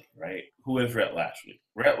Lashlee, right? Who is Rhett Lashlee?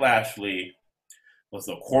 Rhett Lashlee was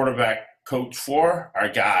the quarterback coach for our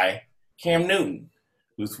guy, Cam Newton,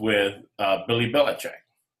 who's with Billy Belichick.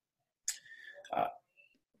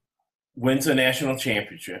 Wins a national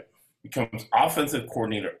championship, becomes offensive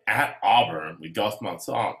coordinator at Auburn with Gus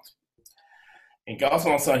Malzahn. And Gus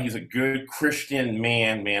Malzahn, he's a good Christian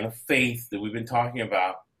man of faith that we've been talking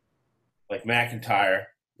about, like McIntyre,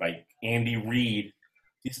 like Andy Reid.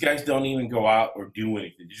 These guys don't even go out or do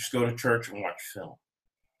anything. They just go to church and watch film.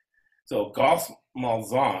 So Gus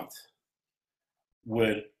Malzahn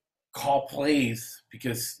would call plays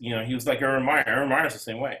because, he was like Urban Meyer. Urban Meyer's the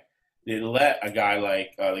same way. They let a guy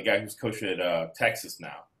like the guy who's coaching at Texas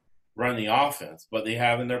now run the offense, but they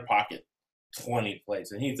have in their pocket 20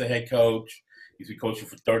 plays. And he's the head coach. He's been coaching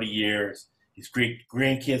for 30 years. His great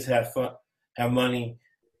grandkids have fun, have money.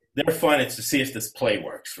 Their fun is to see if this play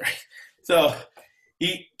works, right? So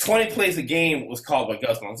 20 plays a game was called by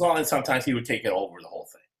Gus Malzahn, and sometimes he would take it over the whole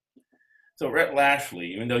thing. So Rhett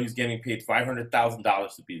Lashlee, even though he's getting paid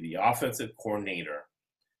 $500,000 to be the offensive coordinator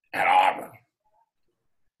at Auburn,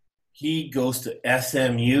 he goes to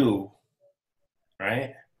SMU,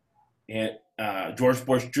 right? And George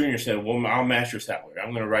Bush Jr. said, well, I'll match your salary.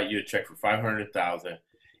 I'm going to write you a check for $500,000, and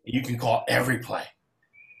you can call every play.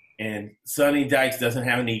 And Sonny Dykes doesn't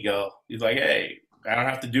have an ego. He's like, hey, I don't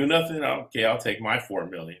have to do nothing. Okay, I'll take my $4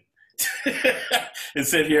 million and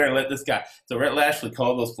sit here and let this guy. So Rhett Lashlee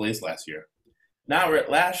called those plays last year. Now Rhett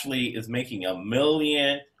Lashlee is making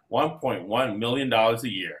 $1.1 million a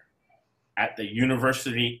year at the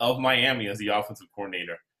University of Miami as the offensive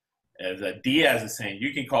coordinator. As Diaz is saying,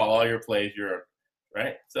 you can call all your plays,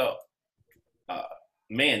 right? So,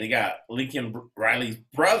 they got Lincoln Riley's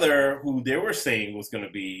brother, who they were saying was going to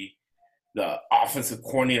be the offensive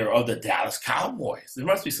coordinator of the Dallas Cowboys. There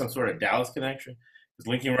must be some sort of Dallas connection because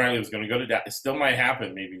Lincoln Riley was going to go to Dallas. It still might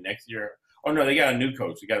happen maybe next year. Oh, no, they got a new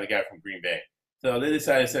coach. They got the guy from Green Bay. So they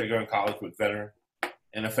decided instead of going to college with veteran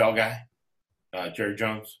NFL guy, Jerry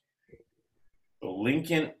Jones. So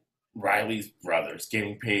Lincoln Riley's brother is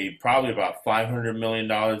getting paid probably about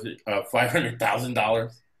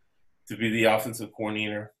 $500,000 to be the offensive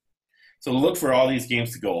coordinator. So look for all these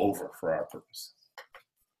games to go over for our purposes.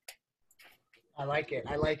 I like it.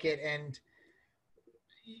 And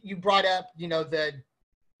you brought up, the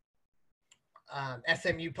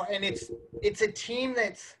SMU part, and it's a team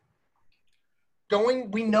that's going.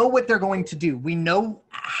 We know what they're going to do. We know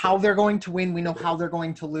how they're going to win. We know how they're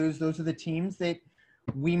going to lose. Those are the teams that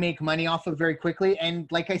we make money off of very quickly.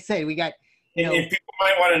 And like I say, we got. And people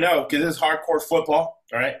might want to know because this is hardcore football,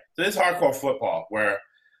 all right? So this is hardcore football where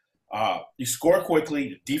you score quickly,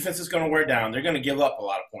 the defense is going to wear down. They're going to give up a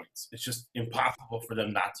lot of points. It's just impossible for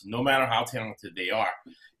them not to, no matter how talented they are.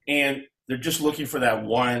 And they're just looking for that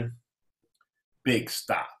one big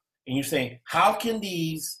stop. And you're saying, how can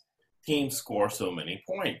these teams score so many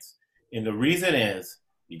points? And the reason is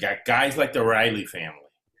you got guys like the Riley family.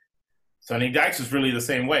 Sonny Dykes is really the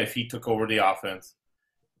same way. If he took over the offense,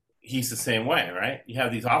 he's the same way, right? You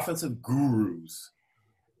have these offensive gurus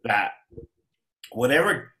that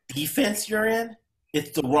whatever defense you're in,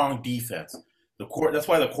 it's the wrong defense. That's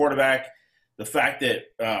why the quarterback, the fact that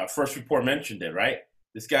First Report mentioned it, right?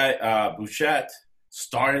 This guy, Bouchette,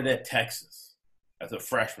 started at Texas as a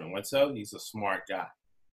freshman. What's so? He's a smart guy.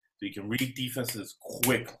 So he can read defenses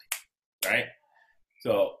quickly, right?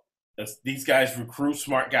 So these guys recruit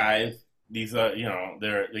smart guys. These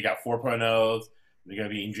they got 4.0s. They're going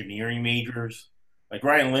to be engineering majors. Like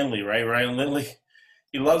Ryan Lindley, right? Ryan Lindley,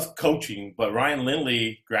 he loves coaching, but Ryan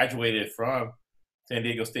Lindley graduated from San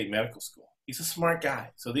Diego State Medical School. He's a smart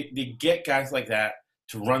guy. So they get guys like that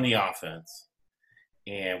to run the offense.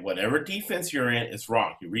 And whatever defense you're in is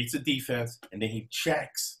wrong. He reads the defense, and then he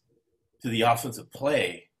checks to the offensive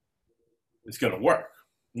play. It's going to work.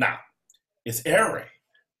 Now, it's air raid.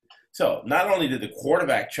 So not only did the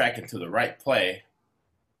quarterback check into the right play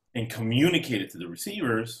and communicate it to the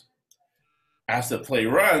receivers, as the play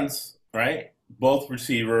runs, right, both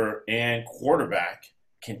receiver and quarterback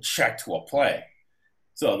can check to a play.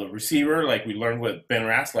 So the receiver, like we learned with Ben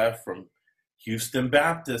Ratzlaff from Houston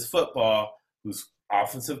Baptist football, who's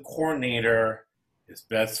offensive coordinator, is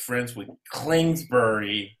best friends with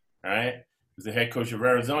Kingsbury, right, who's the head coach of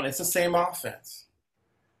Arizona. It's the same offense.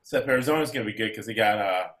 Except Arizona's going to be good because they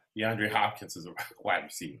got DeAndre Hopkins as a wide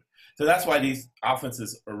receiver. So that's why these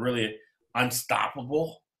offenses are really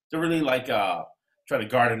unstoppable. They're really like trying to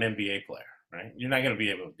guard an NBA player, right? You're not going to be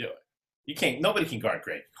able to do it. You can't. Nobody can guard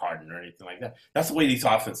Greg Harden or anything like that. That's the way these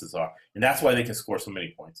offenses are, and that's why they can score so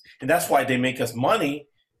many points. And that's why they make us money,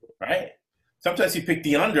 right? Sometimes you pick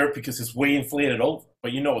the under because it's way inflated over,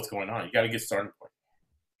 but you know what's going on. You got to get started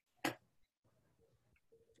point.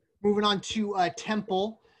 Moving on to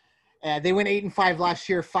Temple. They went 8-5 last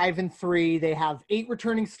year, 5-3. They have 8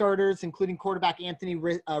 returning starters, including quarterback Anthony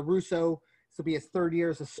Russo. This will be his 3rd year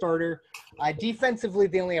as a starter. Defensively,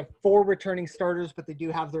 they only have 4 returning starters, but they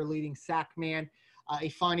do have their leading sack man,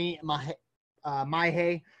 Ifani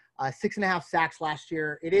Mahe, 6.5 sacks last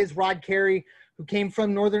year. It is Rod Carey, who came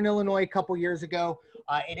from Northern Illinois a couple years ago.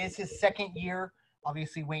 It is his 2nd year.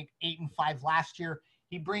 Obviously, went 8-5 last year.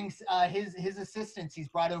 He brings his assistants. He's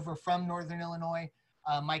brought over from Northern Illinois.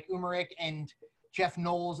 Mike Umerick and Jeff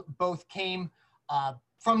Knowles both came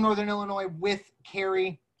from Northern Illinois with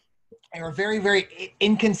Carey. They were a very, very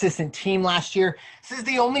inconsistent team last year. This is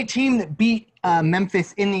the only team that beat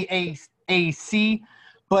Memphis in the AAC,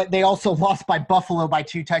 but they also lost by Buffalo by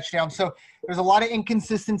 2 touchdowns. So there's a lot of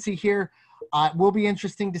inconsistency here. It will be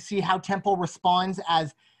interesting to see how Temple responds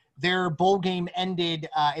as their bowl game ended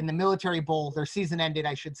in the Military Bowl. Their season ended,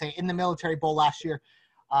 I should say, in the Military Bowl last year,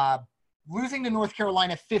 losing to North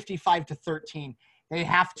Carolina 55-13. They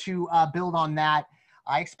have to build on that.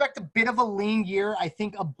 I expect a bit of a lean year. I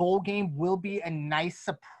think a bowl game will be a nice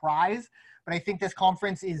surprise, but I think this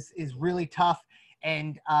conference is really tough.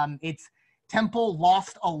 And it's Temple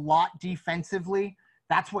lost a lot defensively.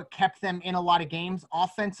 That's what kept them in a lot of games.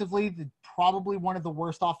 Offensively, probably one of the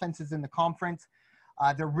worst offenses in the conference.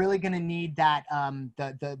 They're really going to need that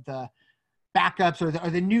the backups or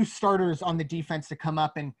the new starters on the defense to come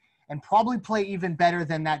up and probably play even better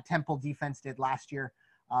than that Temple defense did last year.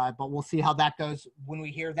 But we'll see how that goes. When we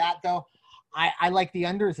hear that, though, I like the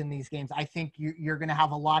unders in these games. I think you're going to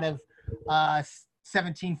have a lot of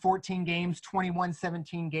 17-14 games,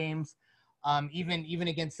 21-17 games, even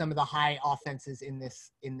against some of the high offenses in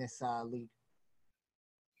this league.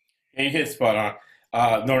 Yeah, you hit spot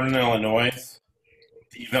on. Northern Illinois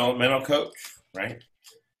developmental coach, right?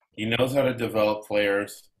 He knows how to develop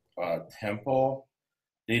players. Temple,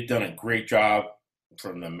 they've done a great job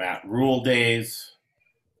from the Matt Rule days.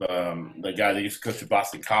 The guy that used to coach at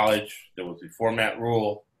Boston College that was before Matt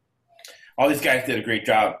Rule. All these guys did a great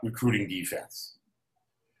job recruiting defense.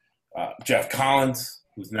 Jeff Collins,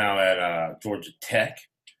 who's now at Georgia Tech.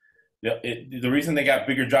 The reason they got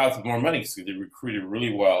bigger jobs with more money is because they recruited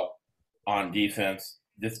really well on defense.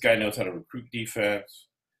 This guy knows how to recruit defense.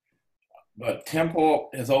 But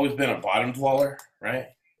Temple has always been a bottom dweller, right?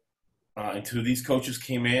 Until these coaches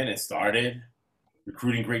came in and started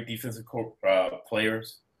recruiting great defensive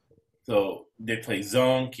players. So they play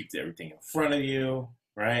zone, keeps everything in front of you,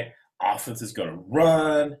 right? Offense is going to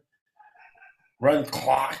run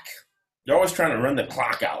clock. They're always trying to run the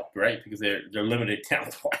clock out, right? Because they're limited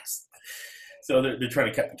talent-wise. So they're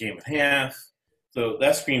trying to cut the game in half. So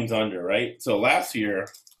that screams under, right? So last year,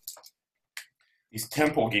 these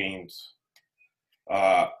Temple games,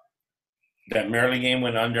 that Maryland game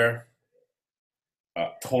went under.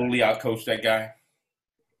 Totally outcoached that guy,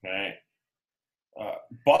 right?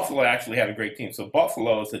 Buffalo actually had a great team. So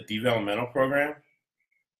Buffalo is a developmental program,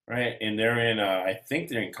 right? And they're in, I think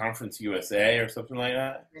they're in Conference USA or something like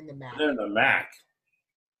that. In the MAC. They're in the MAC.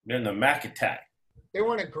 They're in the MAC attack. They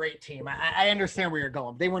weren't a great team. I understand where you're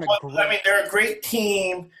going. They weren't they're a great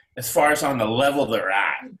team as far as on the level they're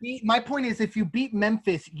at. My point is, if you beat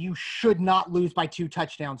Memphis, you should not lose by 2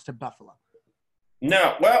 touchdowns to Buffalo.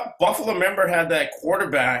 No, well, Buffalo, remember, had that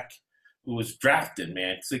quarterback who was drafted,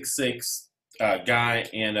 man, 6'6" guy.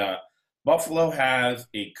 And Buffalo has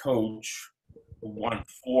a coach who won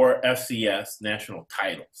 4 FCS national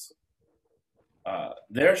titles.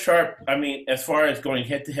 They're sharp. I mean, as far as going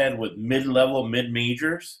head-to-head with mid-level,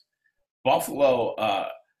 mid-majors, Buffalo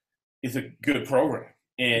is a good program.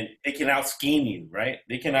 And they can out-scheme you, right?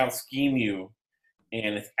 They can out-scheme you.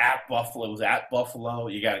 And it's at Buffalo. It was at Buffalo.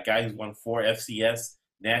 You got a guy who's won 4 FCS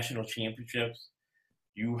national championships.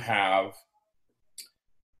 You have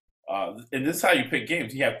and this is how you pick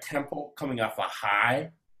games. You have Temple coming off a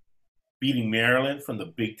high, beating Maryland from the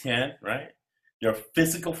Big Ten, right? They're a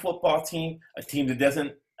physical football team, a team that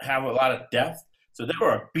doesn't have a lot of depth. So they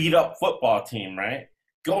were a beat-up football team, right?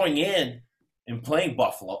 Going in and playing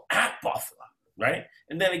Buffalo at Buffalo, right?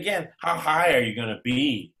 And then again, how high are you going to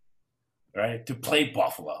be, right, to play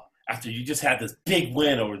Buffalo after you just had this big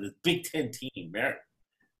win over this Big Ten team, Maryland,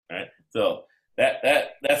 right? So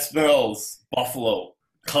that smells Buffalo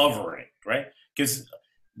covering, right? Because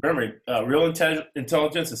remember, real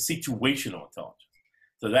intelligence is situational intelligence.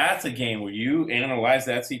 So that's a game where you analyze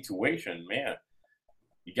that situation, man.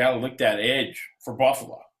 You got to look that edge for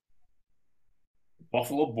Buffalo.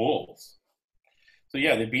 Buffalo Bulls. So,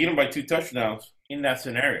 yeah, they beat them by 2 touchdowns in that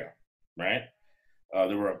scenario, right?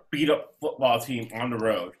 They were a beat-up football team on the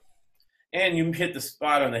road. And you hit the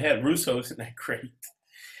spot on the head. Russo isn't that great.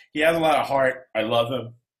 He has a lot of heart. I love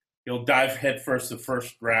him. He'll dive headfirst the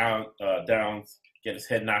first round downs, get his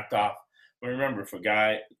head knocked off. But remember, for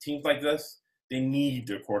teams like this, they need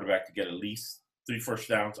their quarterback to get at least 3 first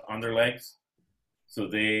downs on their legs, so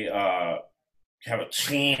they have a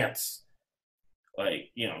chance.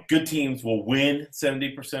 Like, good teams will win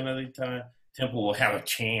 70% of the time. Temple will have a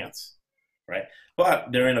chance, right?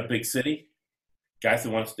 But they're in a big city. Guys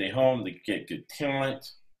that want to stay home, they get good talent.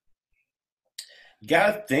 You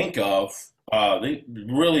got to think of, they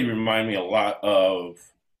really remind me a lot of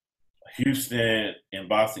Houston and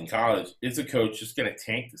Boston College. Is a coach just going to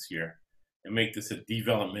tank this year and make this a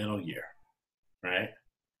developmental year, right?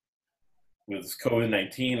 With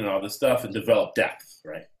COVID-19 and all this stuff, and develop depth,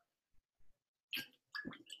 right?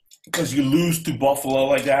 Because you lose to Buffalo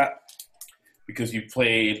like that, because you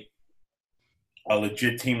played a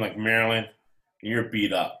legit team like Maryland, and you're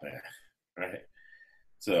beat up, man, right?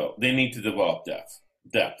 So they need to develop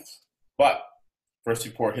depth. But First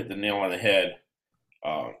Report hit the nail on the head.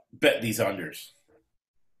 Bet these unders,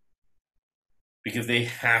 because they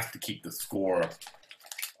have to keep the score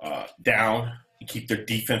down and keep their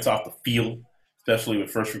defense off the field, especially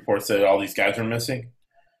with First Report said all these guys are missing.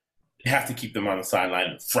 They have to keep them on the sideline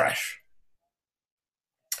and fresh.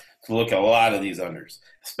 So look at a lot of these unders,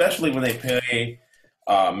 especially when they play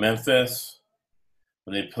Memphis,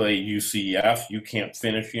 when they play UCF. You can't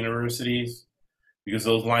finish universities, because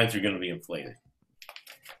those lines are going to be inflated.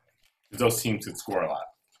 Those teams can score a lot.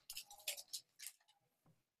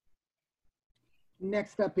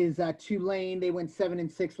 Next up is Tulane. They went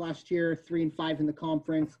 7-6 last year, 3-5 in the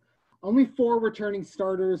conference. Only 4 returning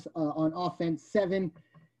starters on offense, 7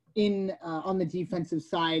 on the defensive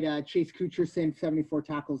side. Chase Kucherson, 74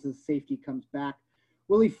 tackles as safety, comes back.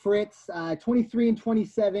 Willie Fritz,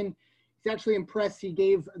 23-27. He's actually impressed. He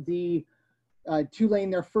gave the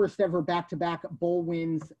Tulane their first ever back-to-back bowl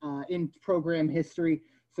wins in program history.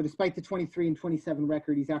 So despite the 23-27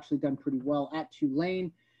 record, he's actually done pretty well at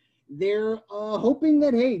Tulane. They're hoping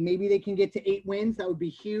that, hey, maybe they can get to 8 wins. That would be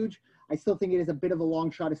huge. I still think it is a bit of a long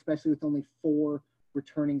shot, especially with only 4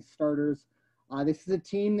 returning starters. This is a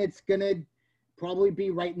team that's going to probably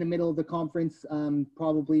be right in the middle of the conference,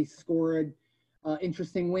 probably score an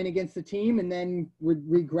interesting win against the team and then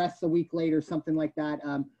regress a week later, something like that.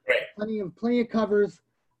 Right. Plenty of covers.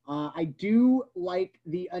 I do like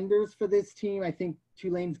the unders for this team. I think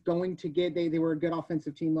Tulane's going to get, they were a good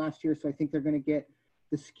offensive team last year, so I think they're going to get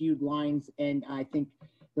the skewed lines, and I think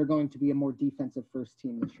they're going to be a more defensive first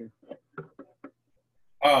team this year.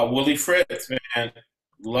 Willie Fritz, man.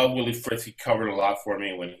 Love Willie Fritz. He covered a lot for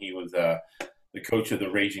me when he was the coach of the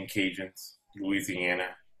Raging Cajuns, Louisiana.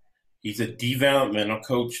 He's a developmental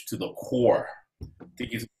coach to the core. I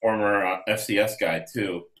think he's a former FCS guy,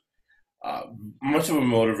 too. Much of a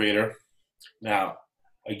motivator. Now,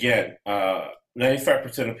 again,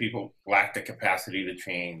 95% of people lack the capacity to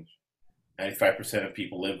change. 95% of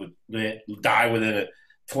people die within a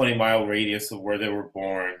 20-mile radius of where they were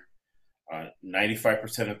born.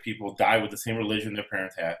 95% of people die with the same religion their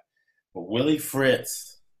parents had. But Willie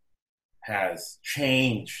Fritz has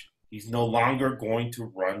changed. He's no longer going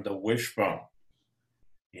to run the wishbone.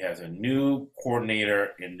 He has a new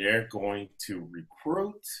coordinator, and they're going to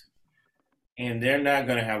recruit, and they're not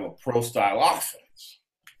going to have a pro-style offense.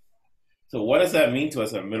 So what does that mean to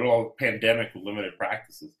us in the middle of a pandemic with limited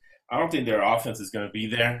practices? I don't think their offense is going to be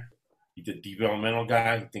there. He's a developmental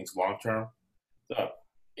guy. He thinks long-term. So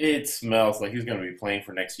it smells like he's going to be playing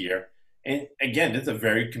for next year. And, again, this is a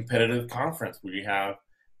very competitive conference where you have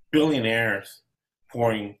billionaires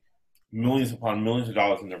pouring millions upon millions of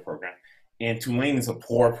dollars in their program. And Tulane is a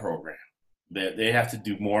poor program. They have to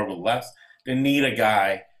do more with less. They need a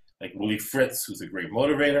guy like Willie Fritz, who's a great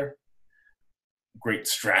motivator, great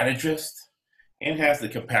strategist, and has the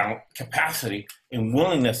capacity and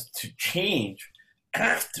willingness to change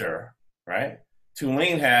after, right?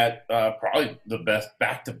 Tulane had probably the best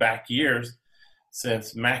back-to-back years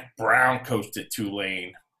since Mac Brown coached at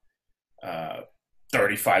Tulane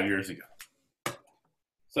 35 years ago.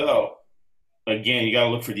 So, again, you got to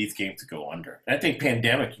look for these games to go under. And I think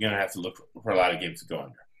pandemic, you're going to have to look for a lot of games to go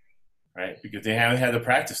under, right? Because they haven't had the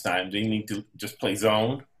practice time. They need to just play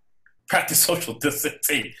zone, practice social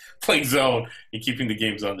distancing, play zone, and keeping the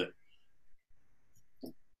games under.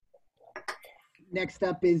 Next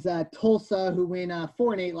up is Tulsa, who went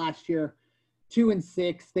 4-8 last year,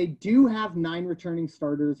 2-6. They do have 9 returning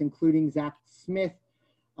starters, including Zach Smith,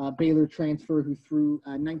 Baylor transfer, who threw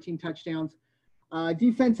 19 touchdowns.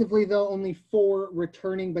 Defensively, though, only 4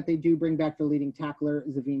 returning, but they do bring back the leading tackler,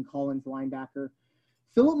 Zavine Collins, linebacker.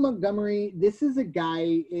 Philip Montgomery, this is a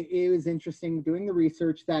guy, it was interesting doing the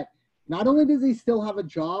research that not only does he still have a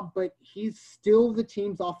job, but he's still the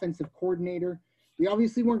team's offensive coordinator. We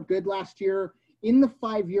obviously weren't good last year. In the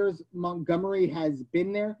 5 years Montgomery has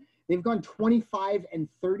been there, they've gone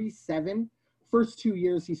 25-37. First 2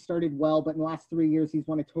 years he started well, but in the last 3 years he's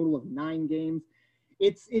won a total of 9 games.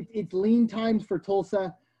 It's lean times for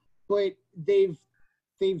Tulsa, but they've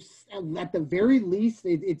at the very least,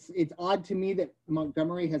 it's odd to me that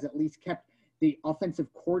Montgomery has at least kept the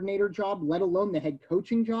offensive coordinator job, let alone the head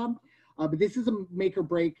coaching job. But this is a make or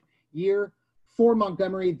break year for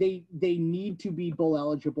Montgomery. They need to be bowl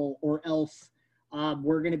eligible, or else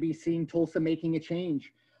we're going to be seeing Tulsa making a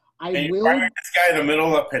change. Firing this guy in the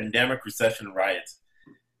middle of a pandemic, recession, riots.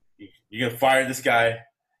 You're going to fire this guy?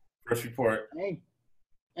 First report. Hey,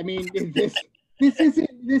 I mean, this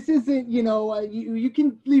isn't, you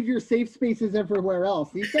can leave your safe spaces everywhere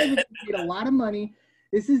else. These guys have paid a lot of money.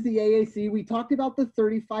 This is the AAC. We talked about the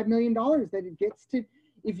 $35 million that it gets to.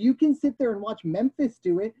 If you can sit there and watch Memphis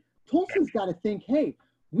do it, Tulsa's got to think, hey,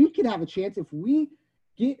 we could have a chance if we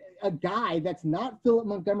get a guy that's not Philip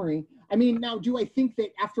Montgomery. I mean, now, do I think that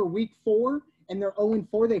after week 4 and they're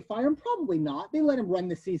 0-4, they fire him? Probably not. They let him run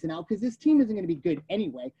the season out because this team isn't going to be good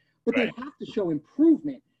anyway. But They have to show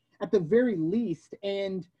improvement at the very least.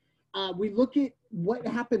 And we look at what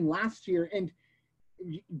happened last year, and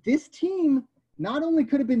this team not only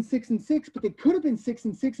could have been 6-6, but they could have been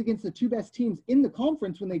 6-6 against the 2 best teams in the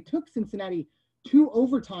conference when they took Cincinnati to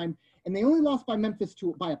overtime, and they only lost by Memphis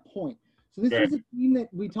by a point. So this was a team that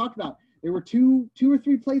we talked about. They were two or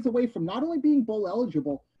three plays away from not only being bowl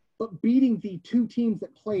eligible, but beating the 2 teams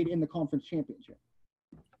that played in the conference championship.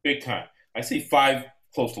 Big time. I see 5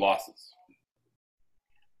 close losses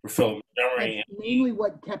for Philip Montgomery. That's mainly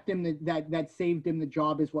what kept him that saved him the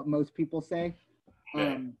job, is what most people say.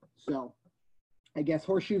 So I guess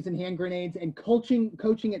horseshoes and hand grenades and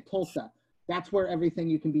coaching at Tulsa. That's where everything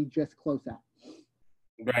you can be just close at.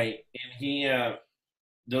 Right. And he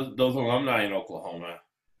those alumni in Oklahoma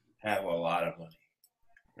have a lot of money.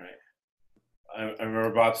 Right. I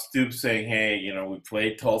remember Bob Stoops saying, hey, we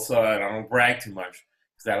played Tulsa, and I don't brag too much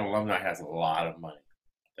because that alumni has a lot of money.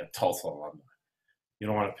 That Tulsa alumni. You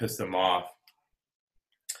don't want to piss them off.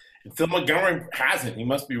 And Phil Montgomery hasn't. He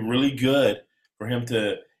must be really good for him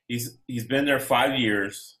to – he's been there 5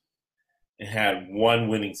 years and had 1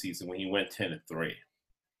 winning season when he went 10-3.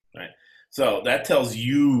 Right? So that tells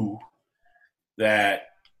you that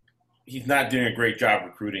he's not doing a great job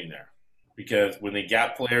recruiting there, because when they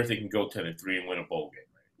got players, they can go 10-3 and win a bowl game.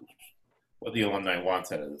 Right? What the alumni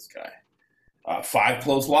wants out of this guy. 5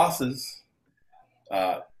 close losses.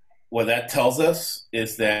 What that tells us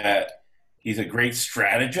is that he's a great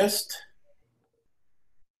strategist,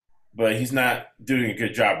 but he's not doing a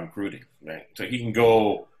good job recruiting. Right? So he can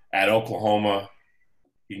go at Oklahoma,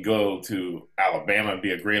 he can go to Alabama and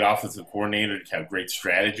be a great offensive coordinator to have great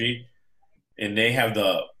strategy, and they have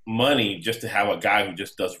the money just to have a guy who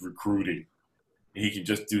just does recruiting. He can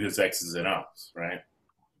just do his X's and O's, right?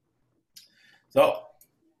 So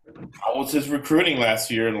how was his recruiting last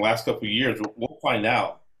year and the last couple of years? We'll find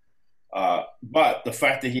out. But the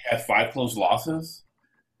fact that he had 5 close losses,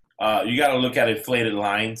 you got to look at inflated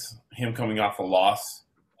lines, him coming off a loss,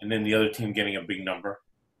 and then the other team getting a big number.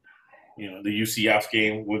 The UCF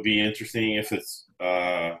game would be interesting if it's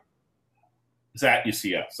at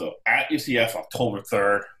UCF. So at UCF, October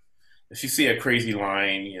 3rd, if you see a crazy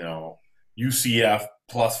line, UCF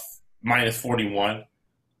minus 41,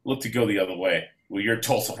 look to go the other way. Well, you're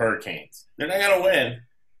Tulsa Hurricanes. They're not going to win,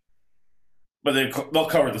 but they'll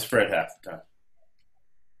cover the spread half the time.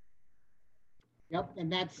 Yep,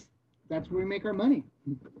 and that's where we make our money.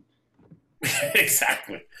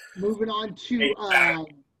 Exactly. Moving on to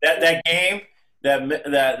that game,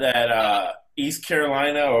 that East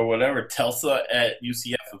Carolina or whatever, Tulsa at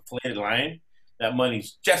UCF inflated line, that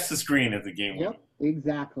money's just as green as the game. Yep,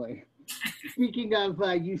 exactly. Speaking of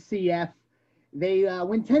UCF, they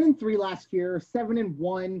went 10-3 last year,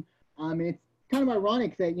 7-1. And it's kind of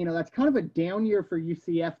ironic that that's kind of a down year for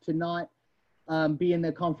UCF to not be in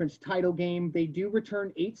the conference title game. They do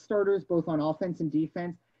return 8 starters, both on offense and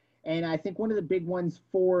defense. And I think one of the big ones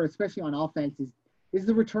especially on offense, is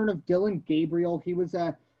the return of Dylan Gabriel. He was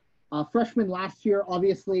a freshman last year.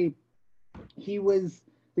 Obviously, he was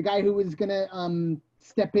the guy who was going to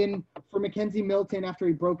step in for Mackenzie Milton after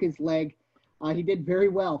he broke his leg. He did very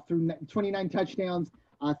well through 29 touchdowns,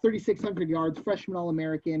 3,600 yards, freshman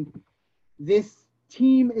All-American. This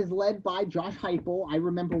team is led by Josh Heupel. I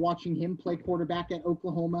remember watching him play quarterback at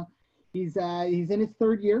Oklahoma. He's in his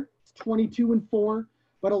 3rd year. It's 22-4.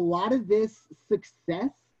 But a lot of this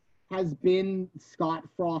success has been Scott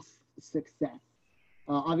Frost's success.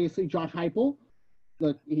 Obviously, Josh Heupel,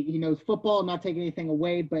 look, he knows football. I'm not taking anything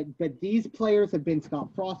away, but these players have been Scott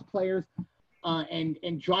Frost players,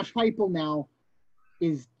 and Josh Heupel now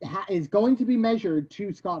is going to be measured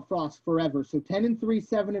to Scott Frost forever. So 10-3,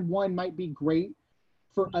 7-1 might be great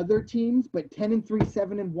for other teams, but 10-3,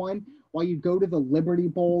 7-1 while you go to the Liberty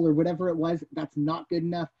Bowl or whatever it was, that's not good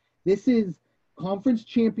enough. This is conference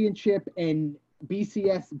championship and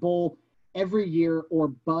BCS Bowl every year or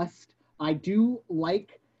bust. I do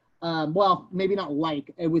like, well, maybe not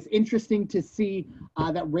like. It was interesting to see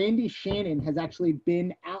that Randy Shannon has actually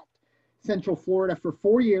been at Central Florida for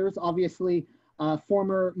 4 years, obviously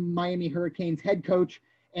former Miami Hurricanes head coach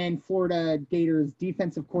and Florida Gators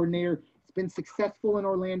defensive coordinator. It's been successful in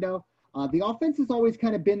Orlando. The offense has always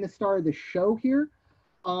kind of been the star of the show here,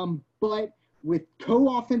 but with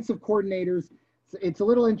co-offensive coordinators, it's a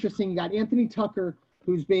little interesting. You got Anthony Tucker,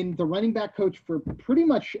 who's been the running back coach for pretty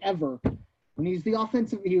much ever. When he was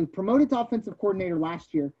promoted to offensive coordinator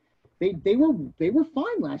last year. They were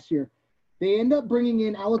fine last year. They end up bringing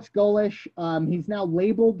in Alex Golesh. He's now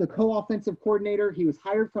labeled the co-offensive coordinator. He was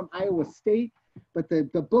hired from Iowa State, but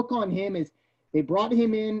the book on him is they brought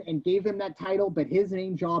him in and gave him that title, but his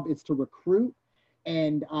main job is to recruit.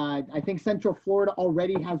 And I think Central Florida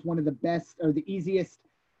already has one of the best or the easiest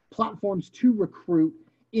platforms to recruit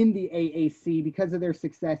in the AAC because of their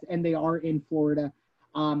success, and they are in Florida.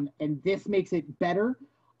 And this makes it better.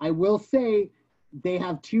 I will say they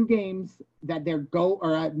have 2 games that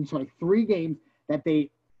three games that they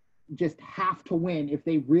just have to win if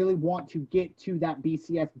they really want to get to that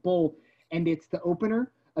BCS Bowl. And it's the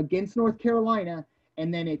opener against North Carolina,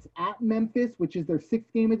 and then it's at Memphis, which is their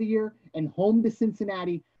 6th game of the year, and home to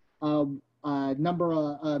Cincinnati, which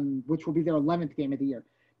will be their 11th game of the year.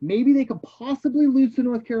 Maybe they could possibly lose to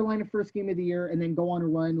North Carolina first game of the year and then go on a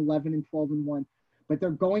run 11-12-1, but they're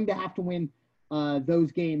going to have to win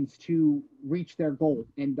those games to reach their goal.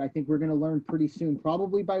 And I think we're going to learn pretty soon,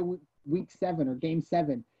 probably by week 7 or game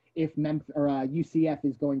 7, if UCF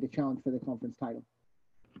is going to challenge for the conference title.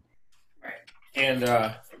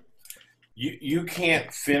 And you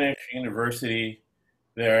can't finish university.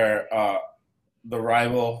 They're our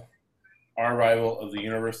rival of the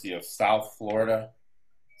University of South Florida.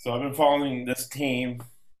 So I've been following this team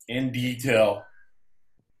in detail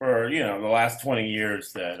for, the last 20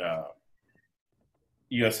 years that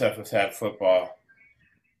USF has had football.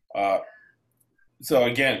 So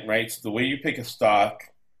again, right, so the way you pick a stock,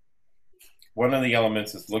 one of the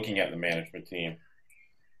elements is looking at the management team.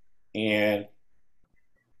 And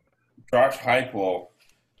Josh Heupel,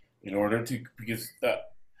 because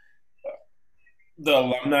the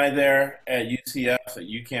alumni there at UCF that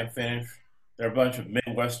you can't finish, they're a bunch of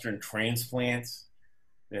Midwestern transplants.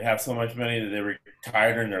 They have so much money that they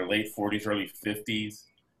retired in their late 40s, early 50s,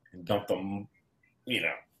 and dumped them,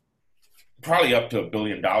 probably up to $1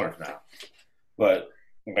 billion now. But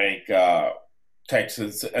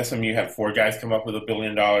Texas, SMU had 4 guys come up with $1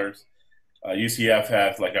 billion. UCF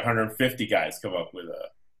has 150 guys come up with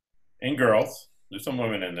and girls, there's some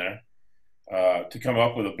women in there, to come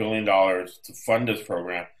up with $1 billion to fund this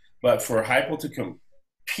program. But for Heupel to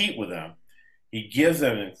compete with them, he gives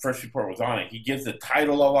them, and First Report was on it, he gives the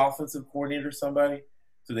title of offensive coordinator to somebody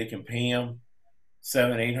so they can pay him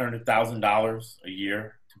 $700,000-$800,000 a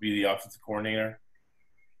year to be the offensive coordinator.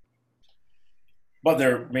 But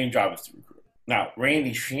their main job is to recruit. Now,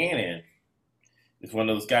 Randy Shannon is one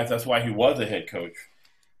of those guys. That's why he was a head coach.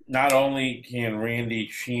 Not only can Randy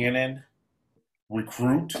Shannon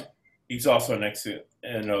recruit, he's also an excellent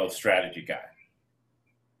strategy guy.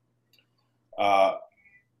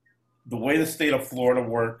 The way the state of Florida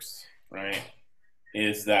works, right,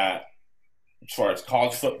 is that as far as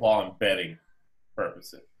college football and betting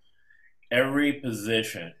purposes, every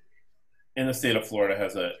position in the state of Florida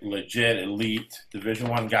has a legit elite Division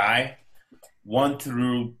I guy, 1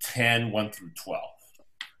 through 10, 1 through 12.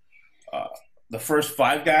 The first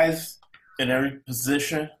 5 guys in every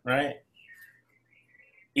position, right,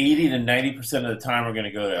 80 to 90% of the time are going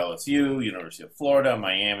to go to LSU, University of Florida,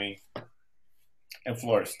 Miami, and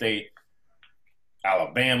Florida State,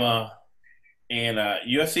 Alabama. And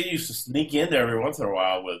USC used to sneak in there every once in a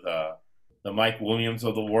while with the Mike Williams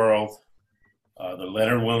of the world, the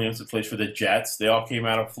Leonard Williams that plays for the Jets. They all came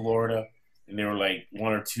out of Florida, and they were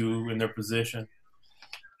 1 or 2 in their position.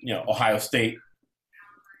 Ohio State.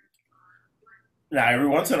 Now, every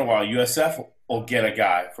once in a while, USF will get a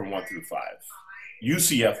guy from 1 through 5.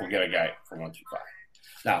 UCF will get a guy from 1 through 5.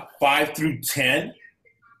 Now, 5 through 10,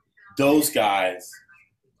 those guys,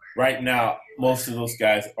 right now, most of those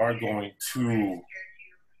guys are going to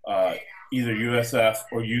either USF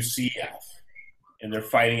or UCF, and they're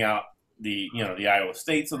fighting out the Iowa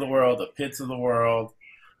States of the world, the Pitts of the world,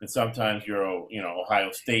 and sometimes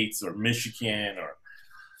Ohio States or Michigan or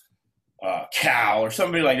Cal or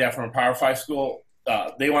somebody like that from a Power 5 school.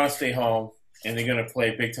 They want to stay home, and they're going to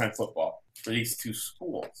play big-time football for these two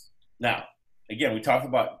schools. Now, again, we talked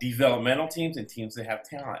about developmental teams and teams that have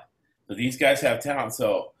talent. So these guys have talent.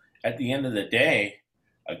 So at the end of the day,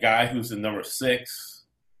 a guy who's the number 6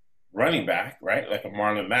 running back, right, like a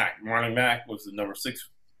Marlon Mack. Marlon Mack was the number 6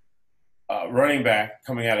 running back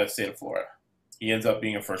coming out of the state of Florida. He ends up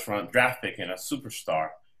being a first-round draft pick and a superstar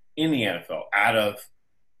in the NFL out of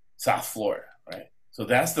South Florida, right? So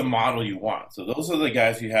that's the model you want. So those are the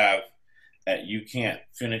guys you have that you can't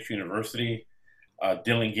finish university.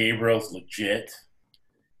 Dylan Gabriel's legit.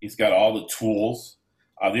 He's got all the tools.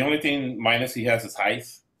 The only thing minus he has is height.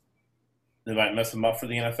 They might mess him up for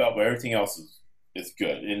the NFL, but everything else is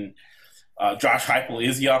good. And Josh Heupel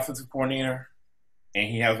is the offensive coordinator, and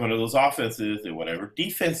he has one of those offenses that whatever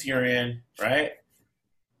defense you're in, right,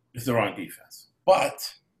 is the wrong defense.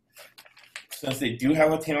 But since they do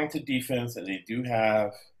have a talented defense and they do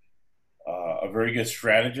have a very good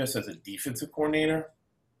strategist as a defensive coordinator,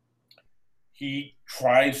 he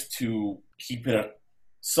tries to keep it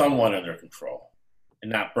somewhat under control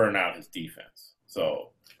and not burn out his defense.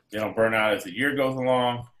 So they don't burn out as the year goes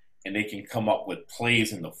along, and they can come up with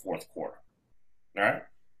plays in the fourth quarter. All right?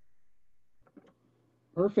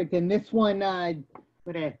 Perfect. And this one, I'm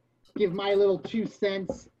going to give my little 2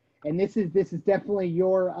 cents. And this is definitely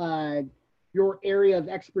your area of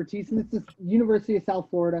expertise. And this is University of South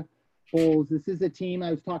Florida Bulls. This is a team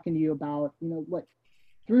I was talking to you about,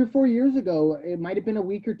 3 or 4 years ago. It might have been a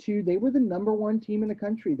week or two. They were the number 1 team in the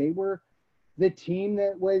country. They were the team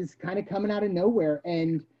that was kind of coming out of nowhere.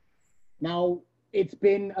 And now it's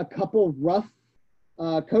been a couple rough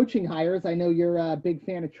coaching hires. I know you're a big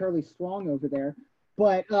fan of Charlie Strong over there,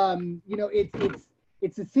 but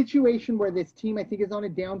it's a situation where this team, I think, is on a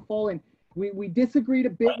downfall, and we disagreed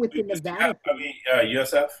a bit with the Nevada.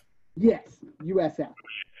 USF? Yes, USF.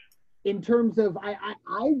 In terms of,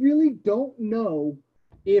 I really don't know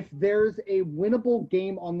if there's a winnable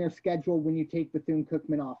game on their schedule when you take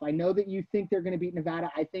Bethune-Cookman off. I know that you think they're going to beat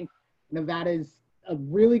Nevada. I think Nevada's a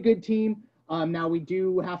really good team. Now we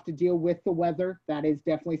do have to deal with the weather. That is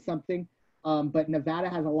definitely something. But Nevada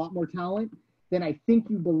has a lot more talent than I think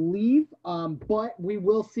you believe. But we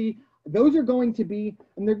will see. Those are going to be,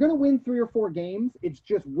 and they're going to win 3 or 4 games. It's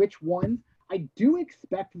just which ones. I do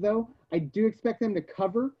expect them to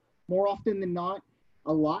cover more often than not,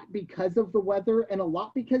 a lot because of the weather and a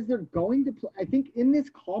lot because they're going to play. I think in this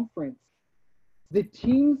conference, the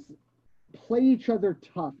teams play each other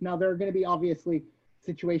tough. Now, there are going to be obviously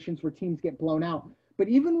situations where teams get blown out. But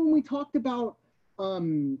even when we talked about,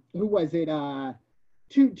 who was it,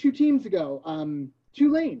 two teams ago,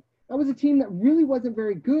 Tulane. That was a team that really wasn't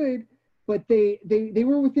very good, but they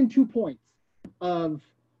were within 2 points of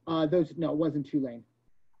those. No, it wasn't Tulane.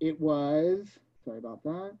 It was, sorry about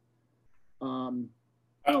that.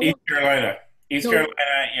 East Carolina.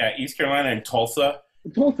 East Carolina and Tulsa.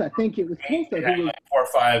 Tulsa, thank you. It was Tulsa who was 4 or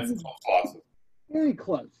 5 losses. Very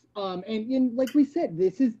close. And like we said,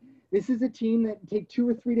 this is a team that take 2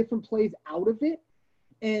 or 3 different plays out of it,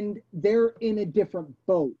 and they're in a different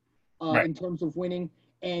boat Right. in terms of winning.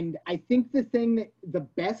 And I think the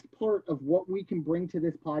best part of what we can bring to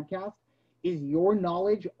this podcast is your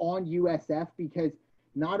knowledge on USF, because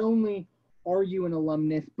not only are you an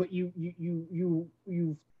alumnus, but you've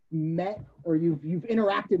met or you've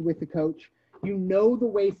interacted with the coach. You know the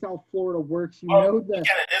way South Florida works. Know the look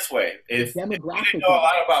at it this way: if we demographic. didn't know a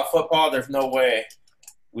lot about football, there's no way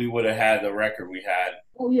we would have had the record we had.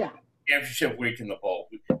 Oh yeah, Championship week in the bowl.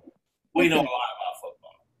 We know a lot about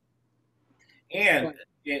football, and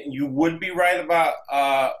you would be right about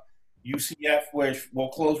UCF, which we'll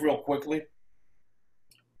close real quickly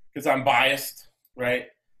because I'm biased, right?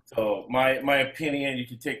 So my opinion you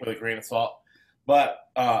can take with a grain of salt. But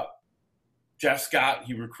Jeff Scott,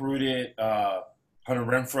 he recruited Hunter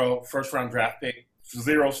Renfrow, first-round draft pick,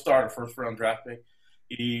 0-star first-round draft pick.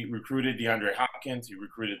 He recruited DeAndre Hopkins. He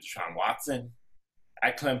recruited Deshaun Watson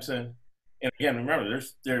at Clemson. And again, remember,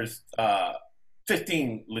 there's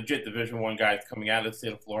 15 legit Division I guys coming out of the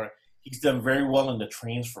state of Florida. He's done very well in the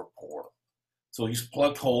transfer portal. So he's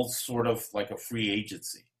plugged holes sort of like a free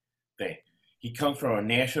agency thing. He comes from a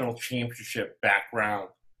national championship background.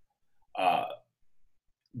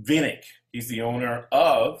 Vinnick, he's the owner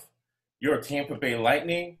of your Tampa Bay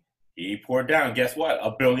Lightning. He poured down, guess what,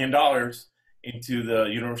 $1 billion into the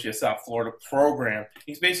University of South Florida program.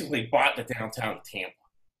 He's basically bought the downtown Tampa,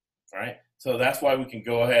 right? So that's why we can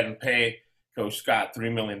go ahead and pay Coach Scott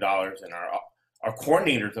 $3 million and our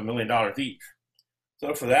coordinators $1 million each.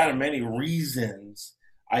 So for that and many reasons,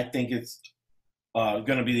 I think it's going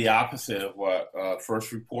to be the opposite of what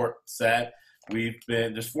first report said.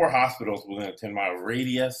 There's 4 hospitals within a 10-mile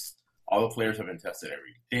radius. All the players have been tested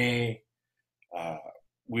every day.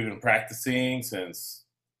 We've been practicing since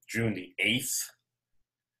June the 8th.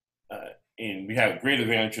 And we have great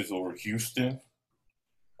advantages over Houston.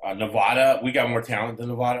 Nevada, we got more talent than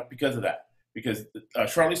Nevada because of that. Because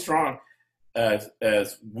Charlie Strong, as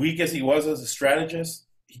weak as he was as a strategist,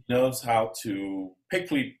 he knows how to pick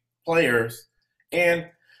players, and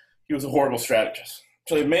he was a horrible strategist.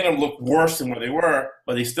 So it made them look worse than what they were,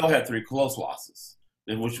 but they still had 3 close losses,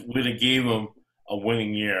 which would have gave them a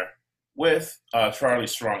winning year with Charlie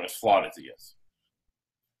Strong, as flawed as he is.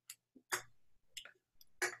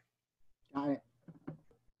 Got it.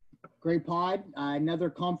 Great pod. Another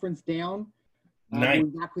conference down. Nice.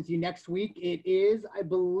 We'll be back with you next week. It is, I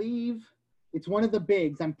believe, it's one of the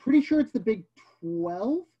bigs. I'm pretty sure it's the Big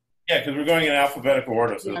 12. Yeah, because we're going in alphabetical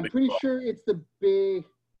order. So yeah, I'm pretty sure it's the Big.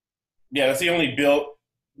 Yeah, that's the only bill.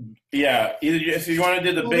 Yeah, either if you want to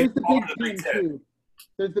do the Big 12 or the Big 10. Too.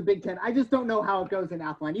 There's the Big 10. I just don't know how it goes in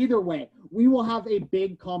Alpine. Either way, we will have a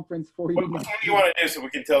big conference for you. What do you want to do so we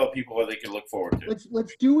can tell the people what they can look forward to?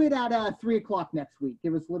 Let's do it at 3:00 next week.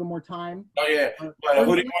 Give us a little more time. Oh, yeah. But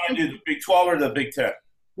who do you want to do, the Big 12 or the Big 10?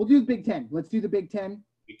 We'll do the Big 10. Let's do the Big 10.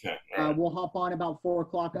 Big 10. All right. We'll hop on about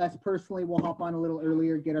 4:00. Us personally, we'll hop on a little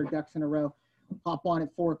earlier, get our ducks in a row, hop on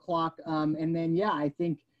at 4:00. And then, yeah, I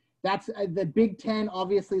think that's the Big 10.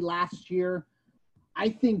 Obviously, last year, I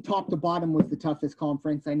think top to bottom was the toughest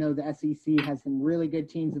conference. I know the SEC has some really good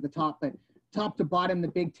teams at the top, but top to bottom, the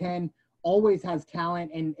Big 10 always has talent,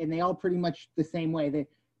 and they all pretty much the same way. The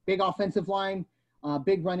big offensive line,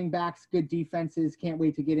 big running backs, good defenses. Can't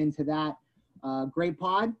wait to get into that. Great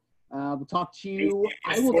pod. We'll talk to you.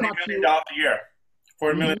 I will talk to you. $40 million a year.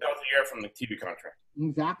 $40 million a year from the TV contract.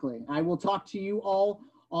 Exactly. I will talk to you all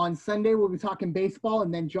on Sunday. We'll be talking baseball,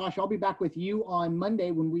 and then Josh, I'll be back with you on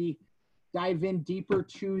Monday when we dive in deeper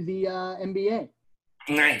to the NBA.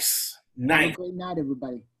 Nice. Have a great night,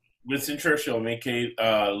 everybody. Winston Churchill, make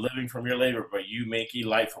a living from your labor, but you make a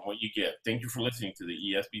life from what you get. Thank you for listening to the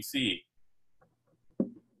ESBC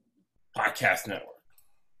Podcast Network.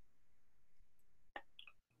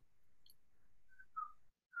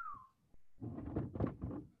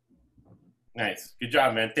 Nice. Good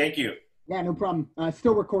job, man. Thank you. Yeah, no problem.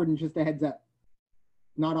 Still recording, just a heads up.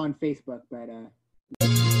 Not on Facebook, but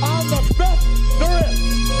I'm the best there is.